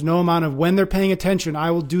face. There's no amount of when they're paying attention,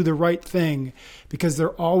 I will do the right thing, because they're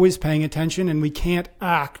always paying attention and we can't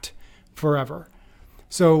act forever.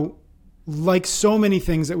 So like so many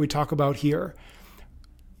things that we talk about here,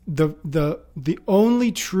 the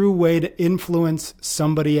only true way to influence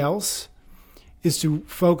somebody else is to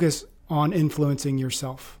focus on influencing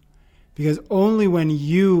yourself. Because only when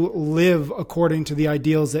you live according to the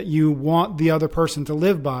ideals that you want the other person to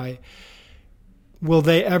live by, will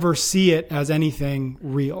they ever see it as anything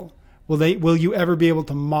real. Will you ever be able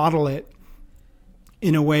to model it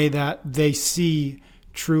in a way that they see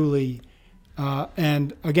truly,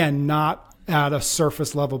 and again, not at a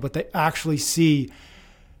surface level, but they actually see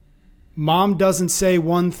mom doesn't say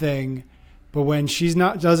one thing, but when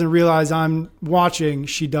doesn't realize I'm watching,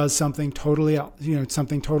 she does something totally else,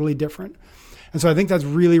 something totally different. And so I think that's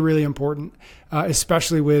really, really important,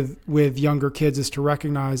 especially with younger kids, is to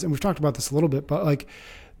recognize, and we've talked about this a little bit, but like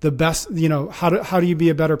the best, how do you be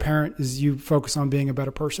a better parent is you focus on being a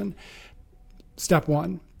better person. Step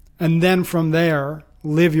 1. And then from there,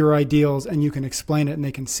 live your ideals, and you can explain it and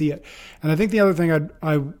they can see it. And I think the other thing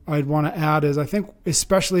I'd want to add is, I think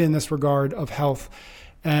especially in this regard of health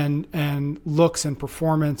and looks and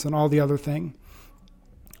performance and all the other thing,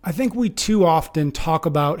 I think we too often talk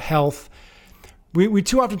about health. We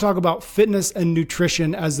too often talk about fitness and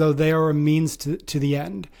nutrition as though they are a means to the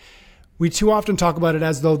end. We too often talk about it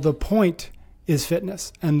as though the point is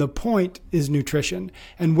fitness and the point is nutrition.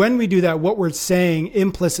 And when we do that, what we're saying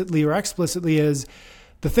implicitly or explicitly is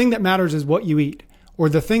the thing that matters is what you eat, or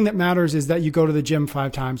the thing that matters is that you go to the gym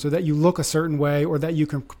 5 times, or that you look a certain way, or that you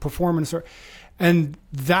can perform in a certain. And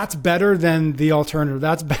that's better than the alternative.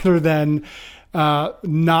 That's better than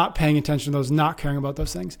not paying attention to those, not caring about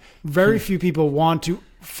those things. Very few people want to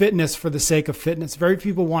fitness for the sake of fitness. Very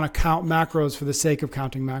few people want to count macros for the sake of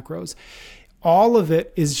counting macros. All of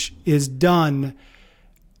it is done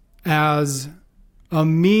as a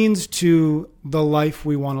means to the life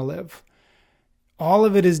we want to live. All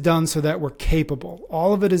of it is done so that we're capable.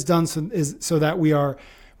 All of it is done so that we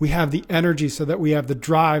have the energy, so that we have the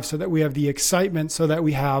drive, so that we have the excitement, so that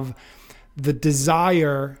we have the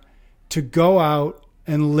desire to go out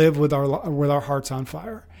and live with our hearts on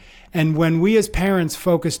fire. And when we as parents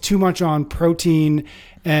focus too much on protein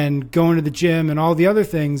and going to the gym and all the other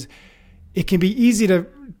things, it can be easy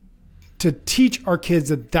to teach our kids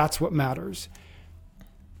that that's what matters.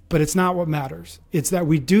 But it's not what matters. It's that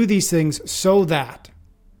we do these things so that,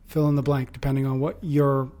 fill in the blank, depending on what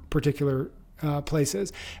your particular place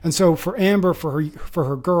is. And so for Amber, for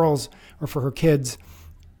her girls, or for her kids,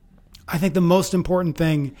 I think the most important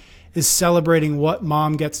thing is celebrating what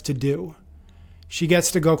mom gets to do. She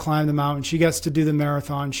gets to go climb the mountain. She gets to do the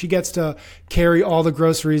marathon. She gets to carry all the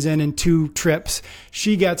groceries in 2 trips.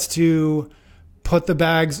 She gets to put the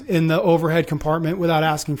bags in the overhead compartment without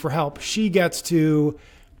asking for help. She gets to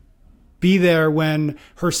be there when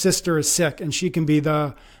her sister is sick, and she can be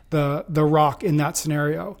the rock in that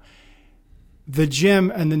scenario. The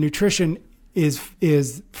gym and the nutrition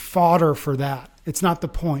is fodder for that. It's not the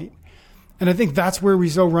point. And I think that's where we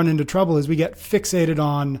so run into trouble, is we get fixated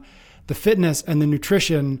on the fitness and the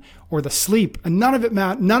nutrition or the sleep, and none of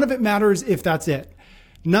it matters if that's it.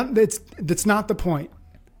 That's not the point.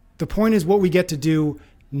 The point is what we get to do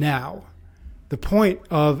now. The point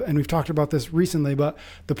of, and we've talked about this recently, but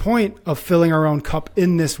the point of filling our own cup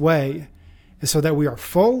in this way is so that we are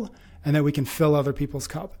full and that we can fill other people's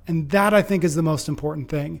cup. And that, I think, is the most important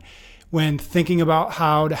thing when thinking about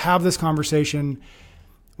how to have this conversation,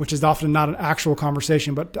 which is often not an actual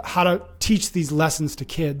conversation, but how to teach these lessons to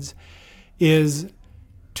kids, is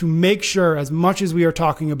to make sure, as much as we are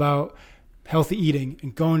talking about healthy eating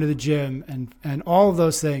and going to the gym and all of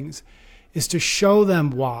those things, is to show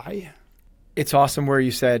them why. It's awesome where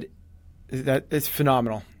you said that it's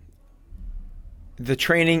phenomenal. The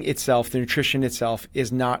training itself, the nutrition itself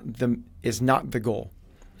is not the goal.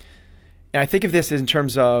 And I think of this in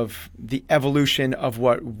terms of the evolution of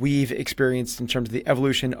what we've experienced, in terms of the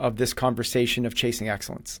evolution of this conversation of chasing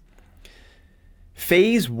excellence.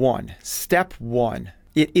 Phase 1, step 1,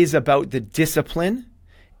 it is about the discipline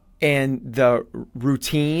and the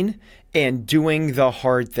routine and doing the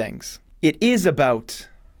hard things. It is about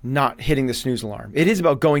not hitting the snooze alarm. It is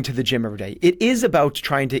about going to the gym every day. It is about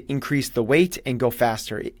trying to increase the weight and go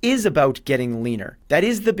faster. It is about getting leaner. That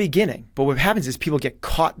is the beginning. But what happens is people get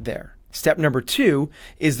caught there. Step number 2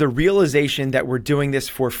 is the realization that we're doing this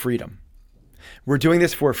for freedom. We're doing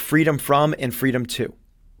this for freedom from and freedom to.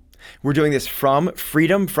 We're doing this from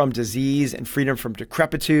freedom from disease and freedom from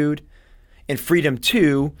decrepitude and freedom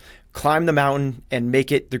to climb the mountain and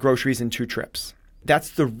make it the groceries in 2 trips.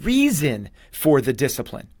 That's the reason for the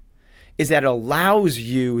discipline, is that it allows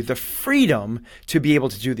you the freedom to be able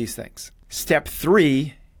to do these things. Step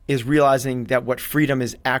 3 is realizing that what freedom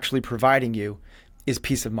is actually providing you is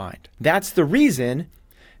peace of mind. That's the reason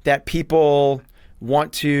that people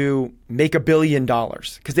want to make $1 billion,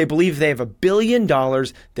 because they believe they have $1 billion,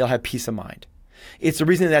 they'll have peace of mind. It's the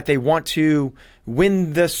reason that they want to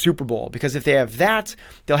win the Super Bowl, because if they have that,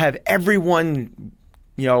 they'll have everyone,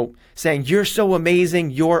 saying, you're so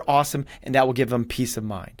amazing, you're awesome, and that will give them peace of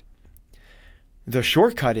mind. The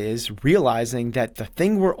shortcut is realizing that the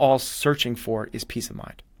thing we're all searching for is peace of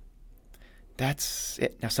mind. That's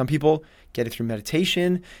it. Now, some people get it through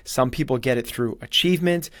meditation. Some people get it through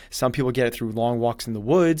achievement. Some people get it through long walks in the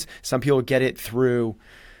woods. Some people get it through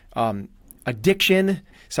addiction.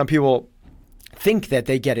 Some people think that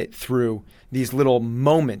they get it through these little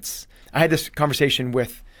moments. I had this conversation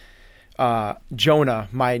with Jonah,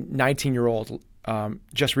 my 19-year-old,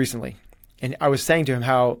 just recently. And I was saying to him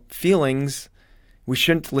how we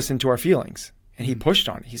shouldn't listen to our feelings. And he pushed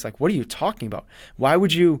on it. He's like, what are you talking about? Why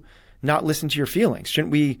would you not listen to your feelings?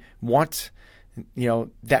 Shouldn't we want,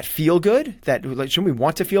 that feel good? Shouldn't we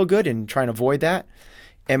want to feel good and try and avoid that?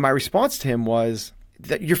 And my response to him was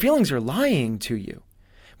that your feelings are lying to you.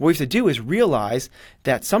 What we have to do is realize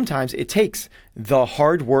that sometimes it takes the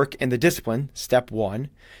hard work and the discipline, step 1,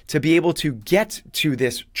 to be able to get to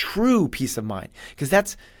this true peace of mind. Because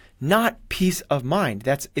that's not peace of mind.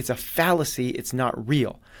 It's a fallacy. It's not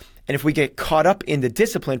real. And if we get caught up in the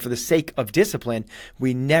discipline for the sake of discipline,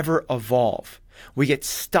 we never evolve. We get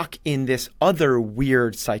stuck in this other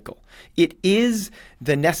weird cycle. It is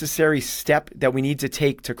the necessary step that we need to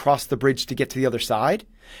take to cross the bridge to get to the other side,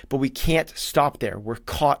 but we can't stop there. We're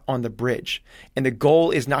caught on the bridge. And the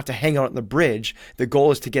goal is not to hang out on the bridge. The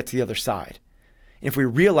goal is to get to the other side. If we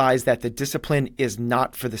realize that the discipline is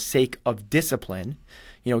not for the sake of discipline,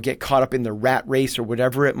 get caught up in the rat race or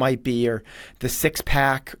whatever it might be, or the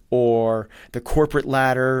six-pack or the corporate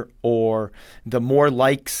ladder or the more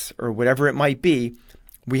likes or whatever it might be,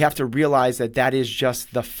 we have to realize that that is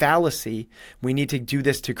just the fallacy. We need to do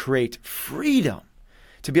this to create freedom,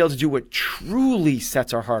 to be able to do what truly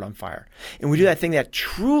sets our heart on fire. And we do that thing that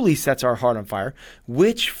truly sets our heart on fire,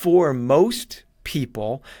 which for most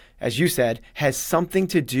people, as you said, has something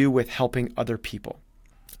to do with helping other people.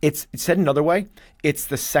 It's said another way, it's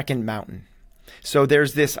the second mountain. So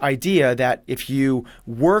there's this idea that if you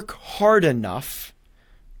work hard enough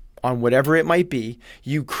on whatever it might be,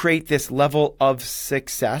 you create this level of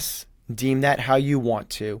success, deem that how you want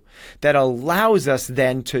to, that allows us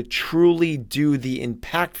then to truly do the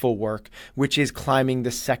impactful work, which is climbing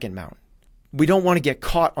the second mountain. We don't want to get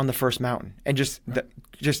caught on the first mountain and just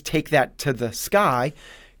take that to the sky,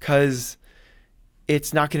 because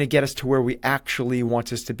it's not going to get us to where we actually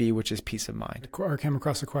want us to be, which is peace of mind. I came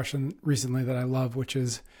across a question recently that I love, which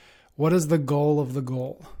is, what is the goal of the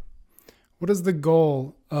goal? What is the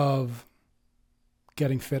goal of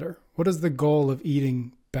getting fitter? What is the goal of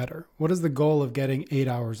eating better? What is the goal of getting 8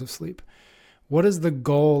 hours of sleep? What is the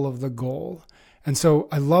goal of the goal? And so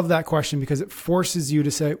I love that question because it forces you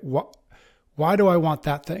to say, why do I want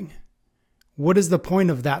that thing? What is the point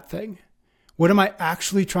of that thing? What am I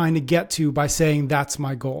actually trying to get to by saying that's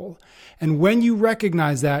my goal? And when you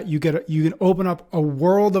recognize that, you can open up a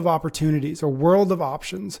world of opportunities, a world of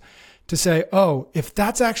options to say, oh, if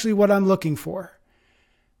that's actually what I'm looking for,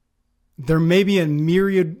 there may be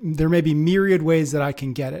myriad ways that I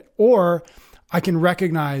can get it. Or I can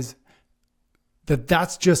recognize that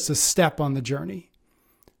that's just a step on the journey.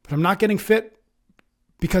 But I'm not getting fit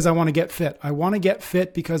because I want to get fit. I want to get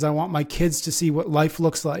fit because I want my kids to see what life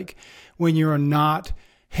looks like when you're not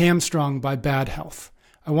hamstrung by bad health.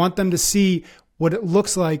 I want them to see what it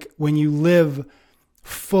looks like when you live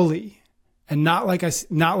fully, and not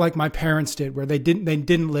like my parents did, where they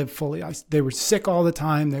didn't live fully. They were sick all the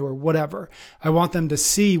time. They were whatever. I want them to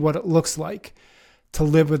see what it looks like to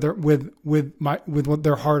live with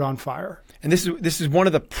their heart on fire. And this is one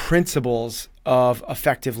of the principles of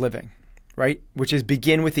effective living, right? Which is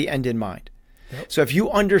begin with the end in mind. Yep. So if you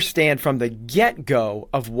understand from the get-go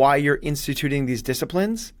of why you're instituting these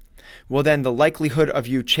disciplines, well, then the likelihood of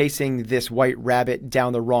you chasing this white rabbit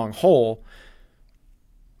down the wrong hole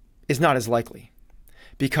is not as likely,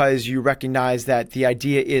 because you recognize that the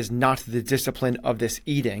idea is not the discipline of this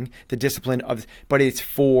eating, but it's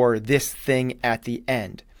for this thing at the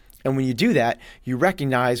end. And when you do that, you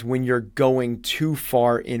recognize when you're going too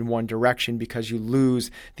far in one direction, because you lose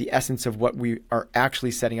the essence of what we are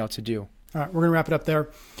actually setting out to do. All right, we're going to wrap it up there.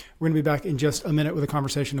 We're going to be back in just a minute with a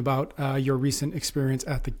conversation about your recent experience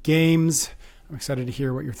at the games. I'm excited to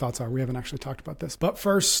hear what your thoughts are. We haven't actually talked about this. But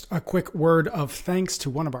first, a quick word of thanks to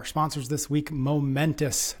one of our sponsors this week,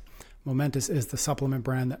 Momentous. Momentous is the supplement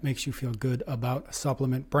brand that makes you feel good about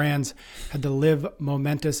supplement brands. Head to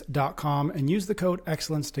livemomentous.com and use the code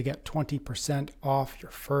excellence to get 20% off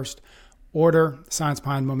your first order. The science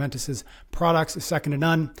behind Momentous's products is second to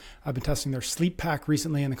none. I've been testing their sleep pack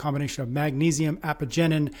recently, and the combination of magnesium,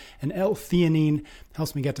 apigenin, and L-theanine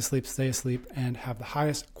helps me get to sleep, stay asleep, and have the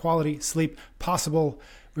highest quality sleep possible.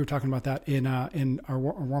 We were talking about that in our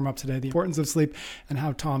warm-up today, the importance of sleep and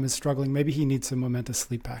how Tom is struggling. Maybe he needs some Momentous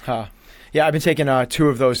sleep pack. Yeah, I've been taking 2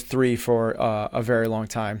 of those 3 for a very long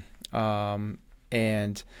time,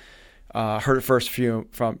 and heard it first from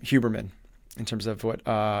Huberman in terms of what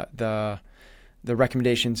the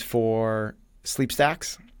recommendations for sleep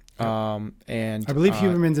stacks. And I believe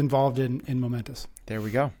Huberman's involved in Momentous. There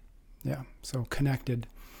we go. Yeah, so connected.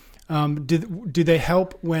 Do they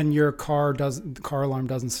help when your car alarm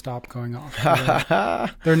doesn't stop going off?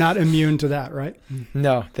 They're not immune to that, right?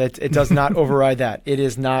 No, it does not override that. It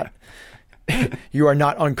is not. You are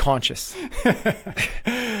not unconscious. All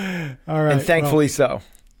right, and thankfully so.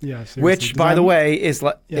 Yeah. Seriously. Which, by the way, is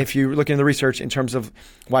if you look into the research in terms of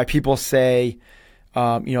why people say,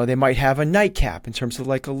 they might have a nightcap in terms of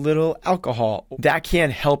like a little alcohol, that can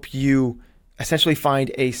help you essentially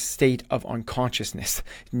find a state of unconsciousness,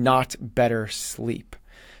 not better sleep.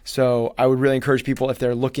 So I would really encourage people, if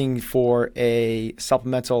they're looking for a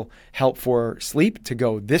supplemental help for sleep, to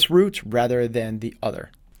go this route rather than the other.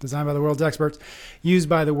 Designed by the world's experts, used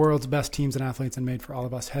by the world's best teams and athletes, and made for all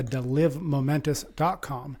of us. Head to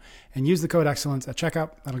livemomentous.com and use the code excellence at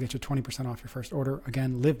checkout. That'll get you 20% off your first order.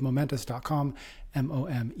 Again, livemomentous.com,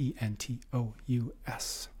 Momentos.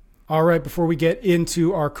 All right, before we get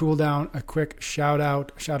into our cool down, a quick shout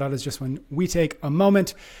out. Shout out is just when we take a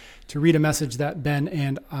moment to read a message that Ben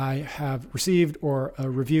and I have received, or a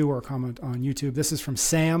review or a comment on YouTube. This is from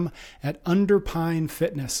Sam at Underpine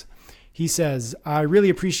Fitness. He says, I really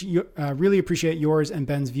appreciate yours and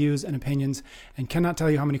Ben's views and opinions, and cannot tell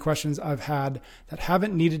you how many questions I've had that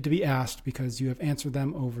haven't needed to be asked because you have answered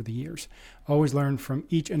them over the years. Always learn from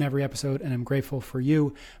each and every episode, and I'm grateful for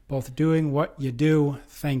you both doing what you do.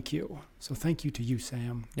 Thank you. So thank you to you,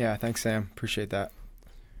 Sam. Yeah, thanks, Sam. Appreciate that.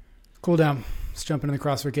 Cool down. Let's jump into the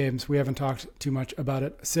CrossFit Games. We haven't talked too much about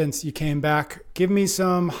it since you came back. Give me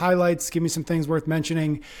some highlights. Give me some things worth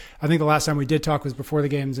mentioning. I think the last time we did talk was before the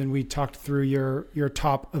games, and we talked through your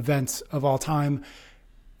top events of all time.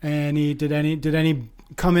 Did any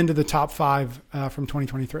come into the top 5 from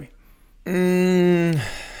 2023?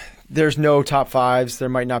 There's no top 5s. There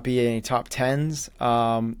might not be any top 10s.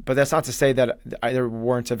 But that's not to say that there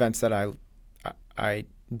weren't events that I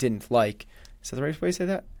didn't like. Is that the right way to say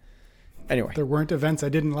that? Anyway. There weren't events I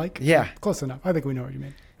didn't like? Yeah. Close enough. I think we know what you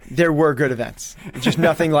mean. There were good events. Just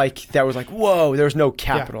nothing like that was like, whoa, there was no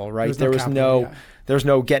capital, right? There was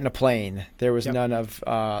no getting a plane. There was none of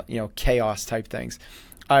chaos type things.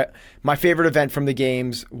 My favorite event from the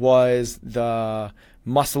games was the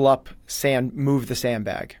muscle up move the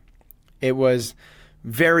sandbag. It was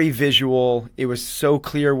very visual. It was so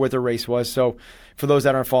clear what the race was. So for those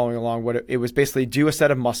that aren't following along, it was basically do a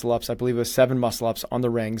set of muscle ups. I believe it was 7 muscle ups on the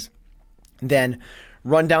rings. Then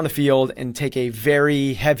run down the field and take a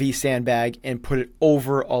very heavy sandbag and put it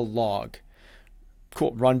over a log.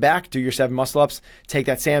 Cool. Run back, do your 7 muscle-ups, take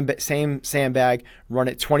that same sandbag, run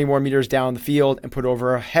it 20 more meters down the field and put it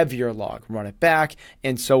over a heavier log. Run it back,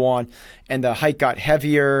 and so on. And the height got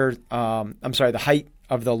heavier. The height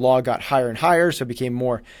of the log got higher and higher, so it became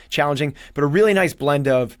more challenging. But a really nice blend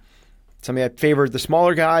of something that favored the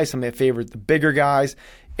smaller guys, something that favored the bigger guys.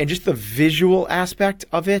 And just the visual aspect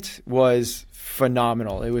of it was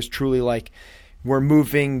phenomenal. It was truly like we're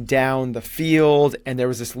moving down the field, and there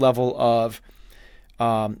was this level of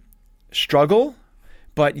struggle,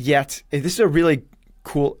 but yet this is a really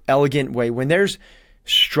cool, elegant way. When there's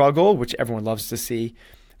struggle, which everyone loves to see,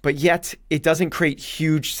 but yet it doesn't create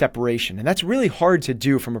huge separation. And that's really hard to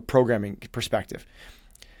do from a programming perspective.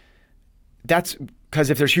 That's because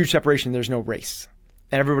if there's huge separation, there's no race,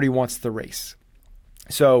 and everybody wants the race.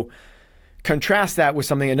 So contrast that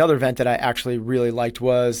with another event that I actually really liked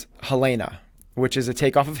was Helena, which is a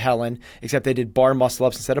takeoff of Helen, except they did bar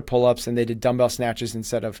muscle-ups instead of pull-ups, and they did dumbbell snatches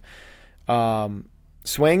instead of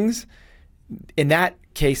swings. In that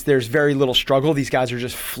case, there's very little struggle. These guys are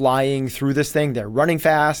just flying through this thing. They're running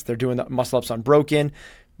fast. They're doing the muscle-ups unbroken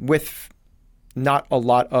with not a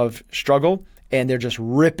lot of struggle, and they're just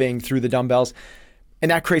ripping through the dumbbells. And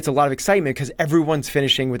that creates a lot of excitement because everyone's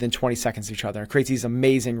finishing within 20 seconds of each other. It creates these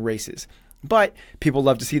amazing races. But people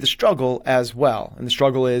love to see the struggle as well. And the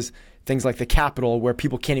struggle is things like the capital, where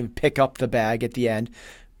people can't even pick up the bag at the end.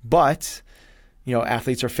 But,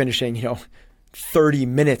 athletes are finishing, 30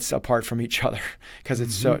 minutes apart from each other because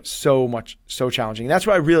it's so challenging. And that's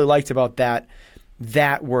what I really liked about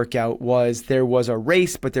that workout was there was a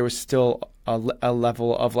race, but there was still a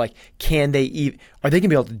level of like, are they going to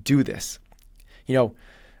be able to do this?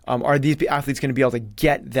 Are these athletes going to be able to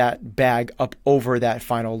get that bag up over that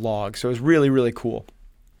final log? So it was really, really cool.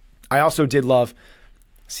 I also did love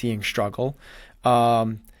seeing struggle.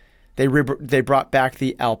 They brought back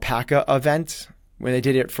the alpaca event when they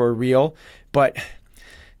did it for real, but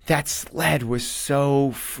that sled was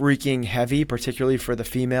so freaking heavy, particularly for the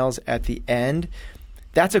females at the end.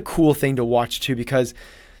 That's a cool thing to watch too, because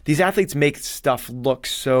these athletes make stuff look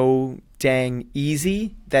so dang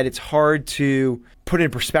easy that it's hard to put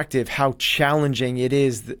in perspective how challenging it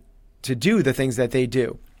is to do the things that they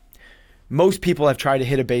do. Most people have tried to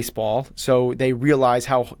hit a baseball, so they realize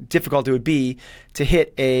how difficult it would be to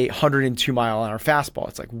hit a 102-mile-an-hour fastball.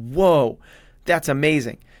 It's like, whoa, that's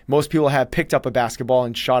amazing. Most people have picked up a basketball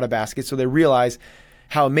and shot a basket, so they realize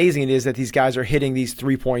how amazing it is that these guys are hitting these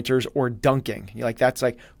three-pointers or dunking. That's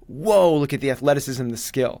like, whoa, look at the athleticism and the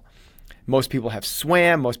skill. Most people have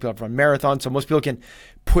swam, most people have run marathons, so most people can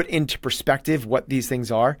put into perspective what these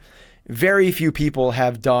things are. Very few people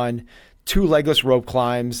have done 2 legless rope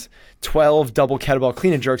climbs, 12 double kettlebell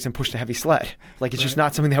clean and jerks, and pushed a heavy sled. It's just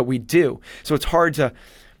not something that we do. So it's hard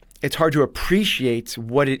to appreciate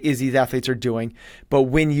what it is these athletes are doing. But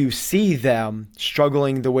when you see them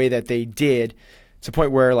struggling the way that they did, it's a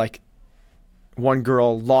point where one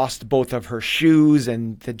girl lost both of her shoes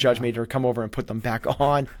and the judge made her come over and put them back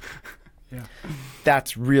on. Yeah,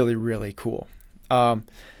 that's really, really cool.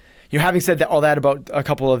 Having said all that about a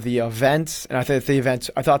couple of the events, and I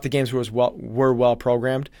thought the games were well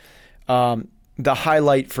programmed. The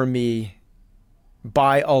highlight for me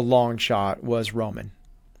by a long shot was Roman.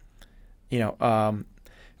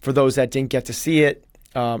 For those that didn't get to see it,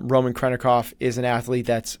 Roman Krennikov is an athlete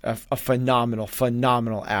that's a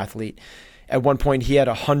phenomenal athlete. At one point, he had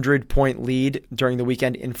a 100-point lead during the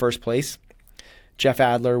weekend in first place. Jeff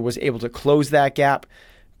Adler was able to close that gap,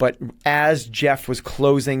 but as Jeff was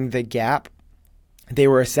closing the gap, they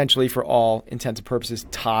were essentially, for all intents and purposes,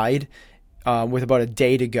 tied with about a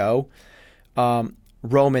day to go.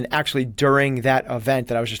 Roman, actually, during that event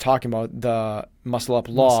that I was just talking about, the muscle up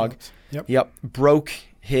log, broke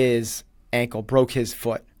his ankle, broke his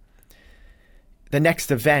foot. The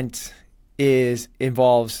next event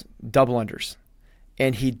involves double unders,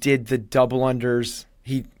 and he did the double unders.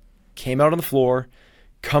 He came out on the floor,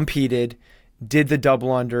 competed, did the double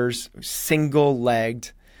unders,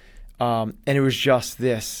 single-legged, and it was just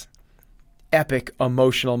this epic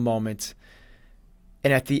emotional moment.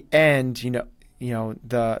 And at the end,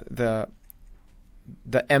 the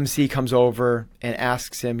MC comes over and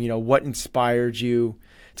asks him, what inspired you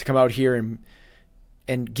to come out here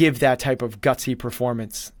and give that type of gutsy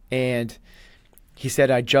performance? And he said,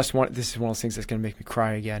 this is one of those things that's going to make me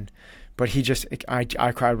cry again. But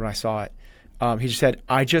I cried when I saw it. He just said,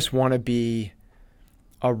 I just want to be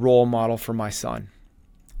a role model for my son.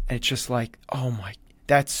 And it's just like, oh my,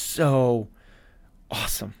 that's so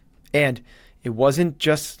awesome. And it wasn't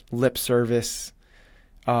just lip service.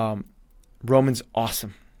 Roman's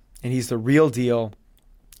awesome. And he's the real deal.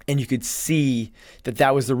 And you could see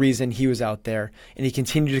that was the reason he was out there. And he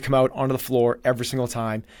continued to come out onto the floor every single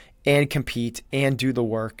time and compete and do the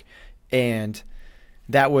work. And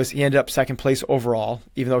he ended up second place overall,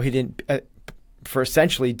 even though he didn't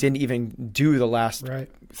even do the last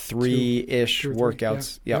three-ish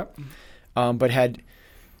workouts. Yep. But had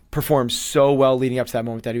performed so well leading up to that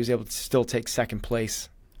moment that he was able to still take second place,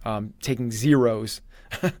 taking zeros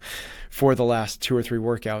for the last 2 or 3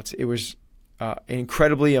 workouts. It was an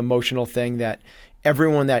incredibly emotional thing that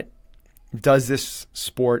everyone that does this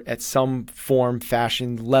sport at some form,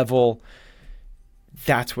 fashion, level,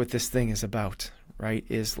 that's what this thing is about, right?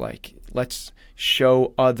 Is like, let's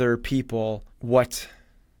show other people what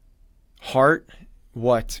heart,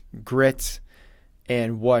 what grit,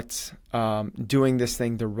 and what doing this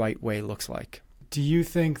thing the right way looks like. Do you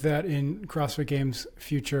think that in CrossFit Games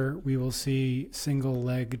future we will see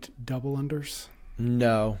single-legged double unders?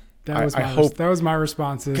 No. That was my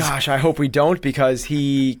response. Gosh, I hope we don't, because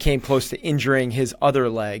he came close to injuring his other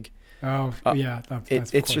leg. Oh, yeah.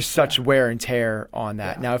 It's just such wear and tear on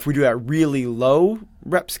that. Yeah. Now, if we do that really low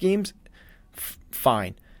rep schemes,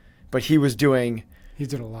 fine. But he did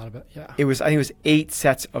a lot of it, yeah. I think it was 8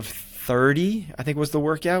 sets of 30, I think was the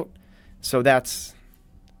workout. So that's,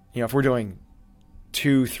 if we're doing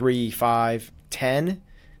 2, 3, 5, 10,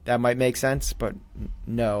 that might make sense, but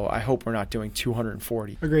no, I hope we're not doing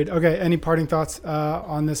 240. Agreed. Okay, any parting thoughts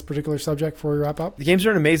on this particular subject before we wrap up? The games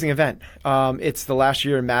are an amazing event. It's the last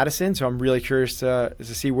year in Madison, so I'm really curious to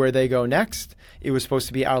see where they go next. It was supposed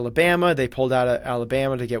to be Alabama. They pulled out of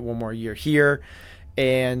Alabama to get one more year here,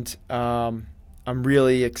 and I'm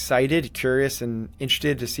really excited, curious, and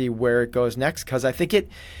interested to see where it goes next, because I think it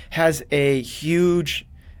has a huge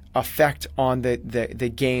effect on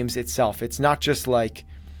the games itself. It's not just like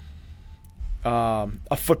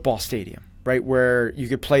a football stadium, right, where you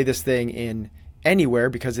could play this thing in anywhere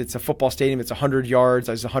because it's a football stadium. It's 100 yards.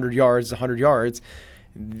 There's 100 yards. 100 yards.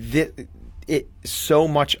 So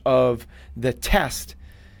much of the test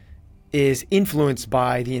is influenced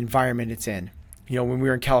by the environment it's in. When we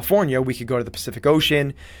were in California, we could go to the Pacific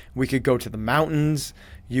Ocean. We could go to the mountains.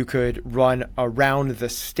 You could run around the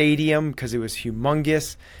stadium because it was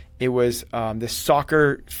humongous. It was this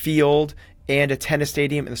soccer field and a tennis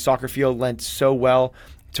stadium, and the soccer field lent so well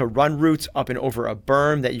to run routes up and over a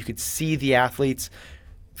berm that you could see the athletes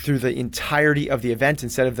through the entirety of the event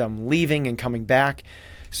instead of them leaving and coming back.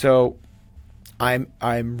 So I'm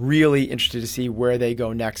really interested to see where they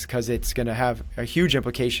go next, because it's going to have a huge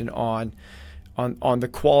implication on the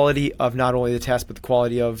quality of not only the test, but the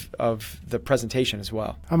quality of the presentation as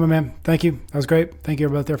well. I'm a man. Thank you. That was great. Thank you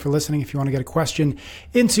everybody out there for listening. If you want to get a question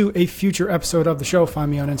into a future episode of the show, find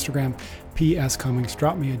me on Instagram, PS Cummings.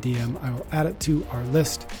 Drop me a DM. I will add it to our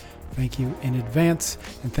list. Thank you in advance,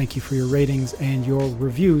 and thank you for your ratings and your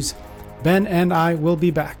reviews. Ben and I will be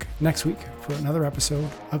back next week for another episode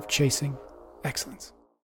of Chasing Excellence.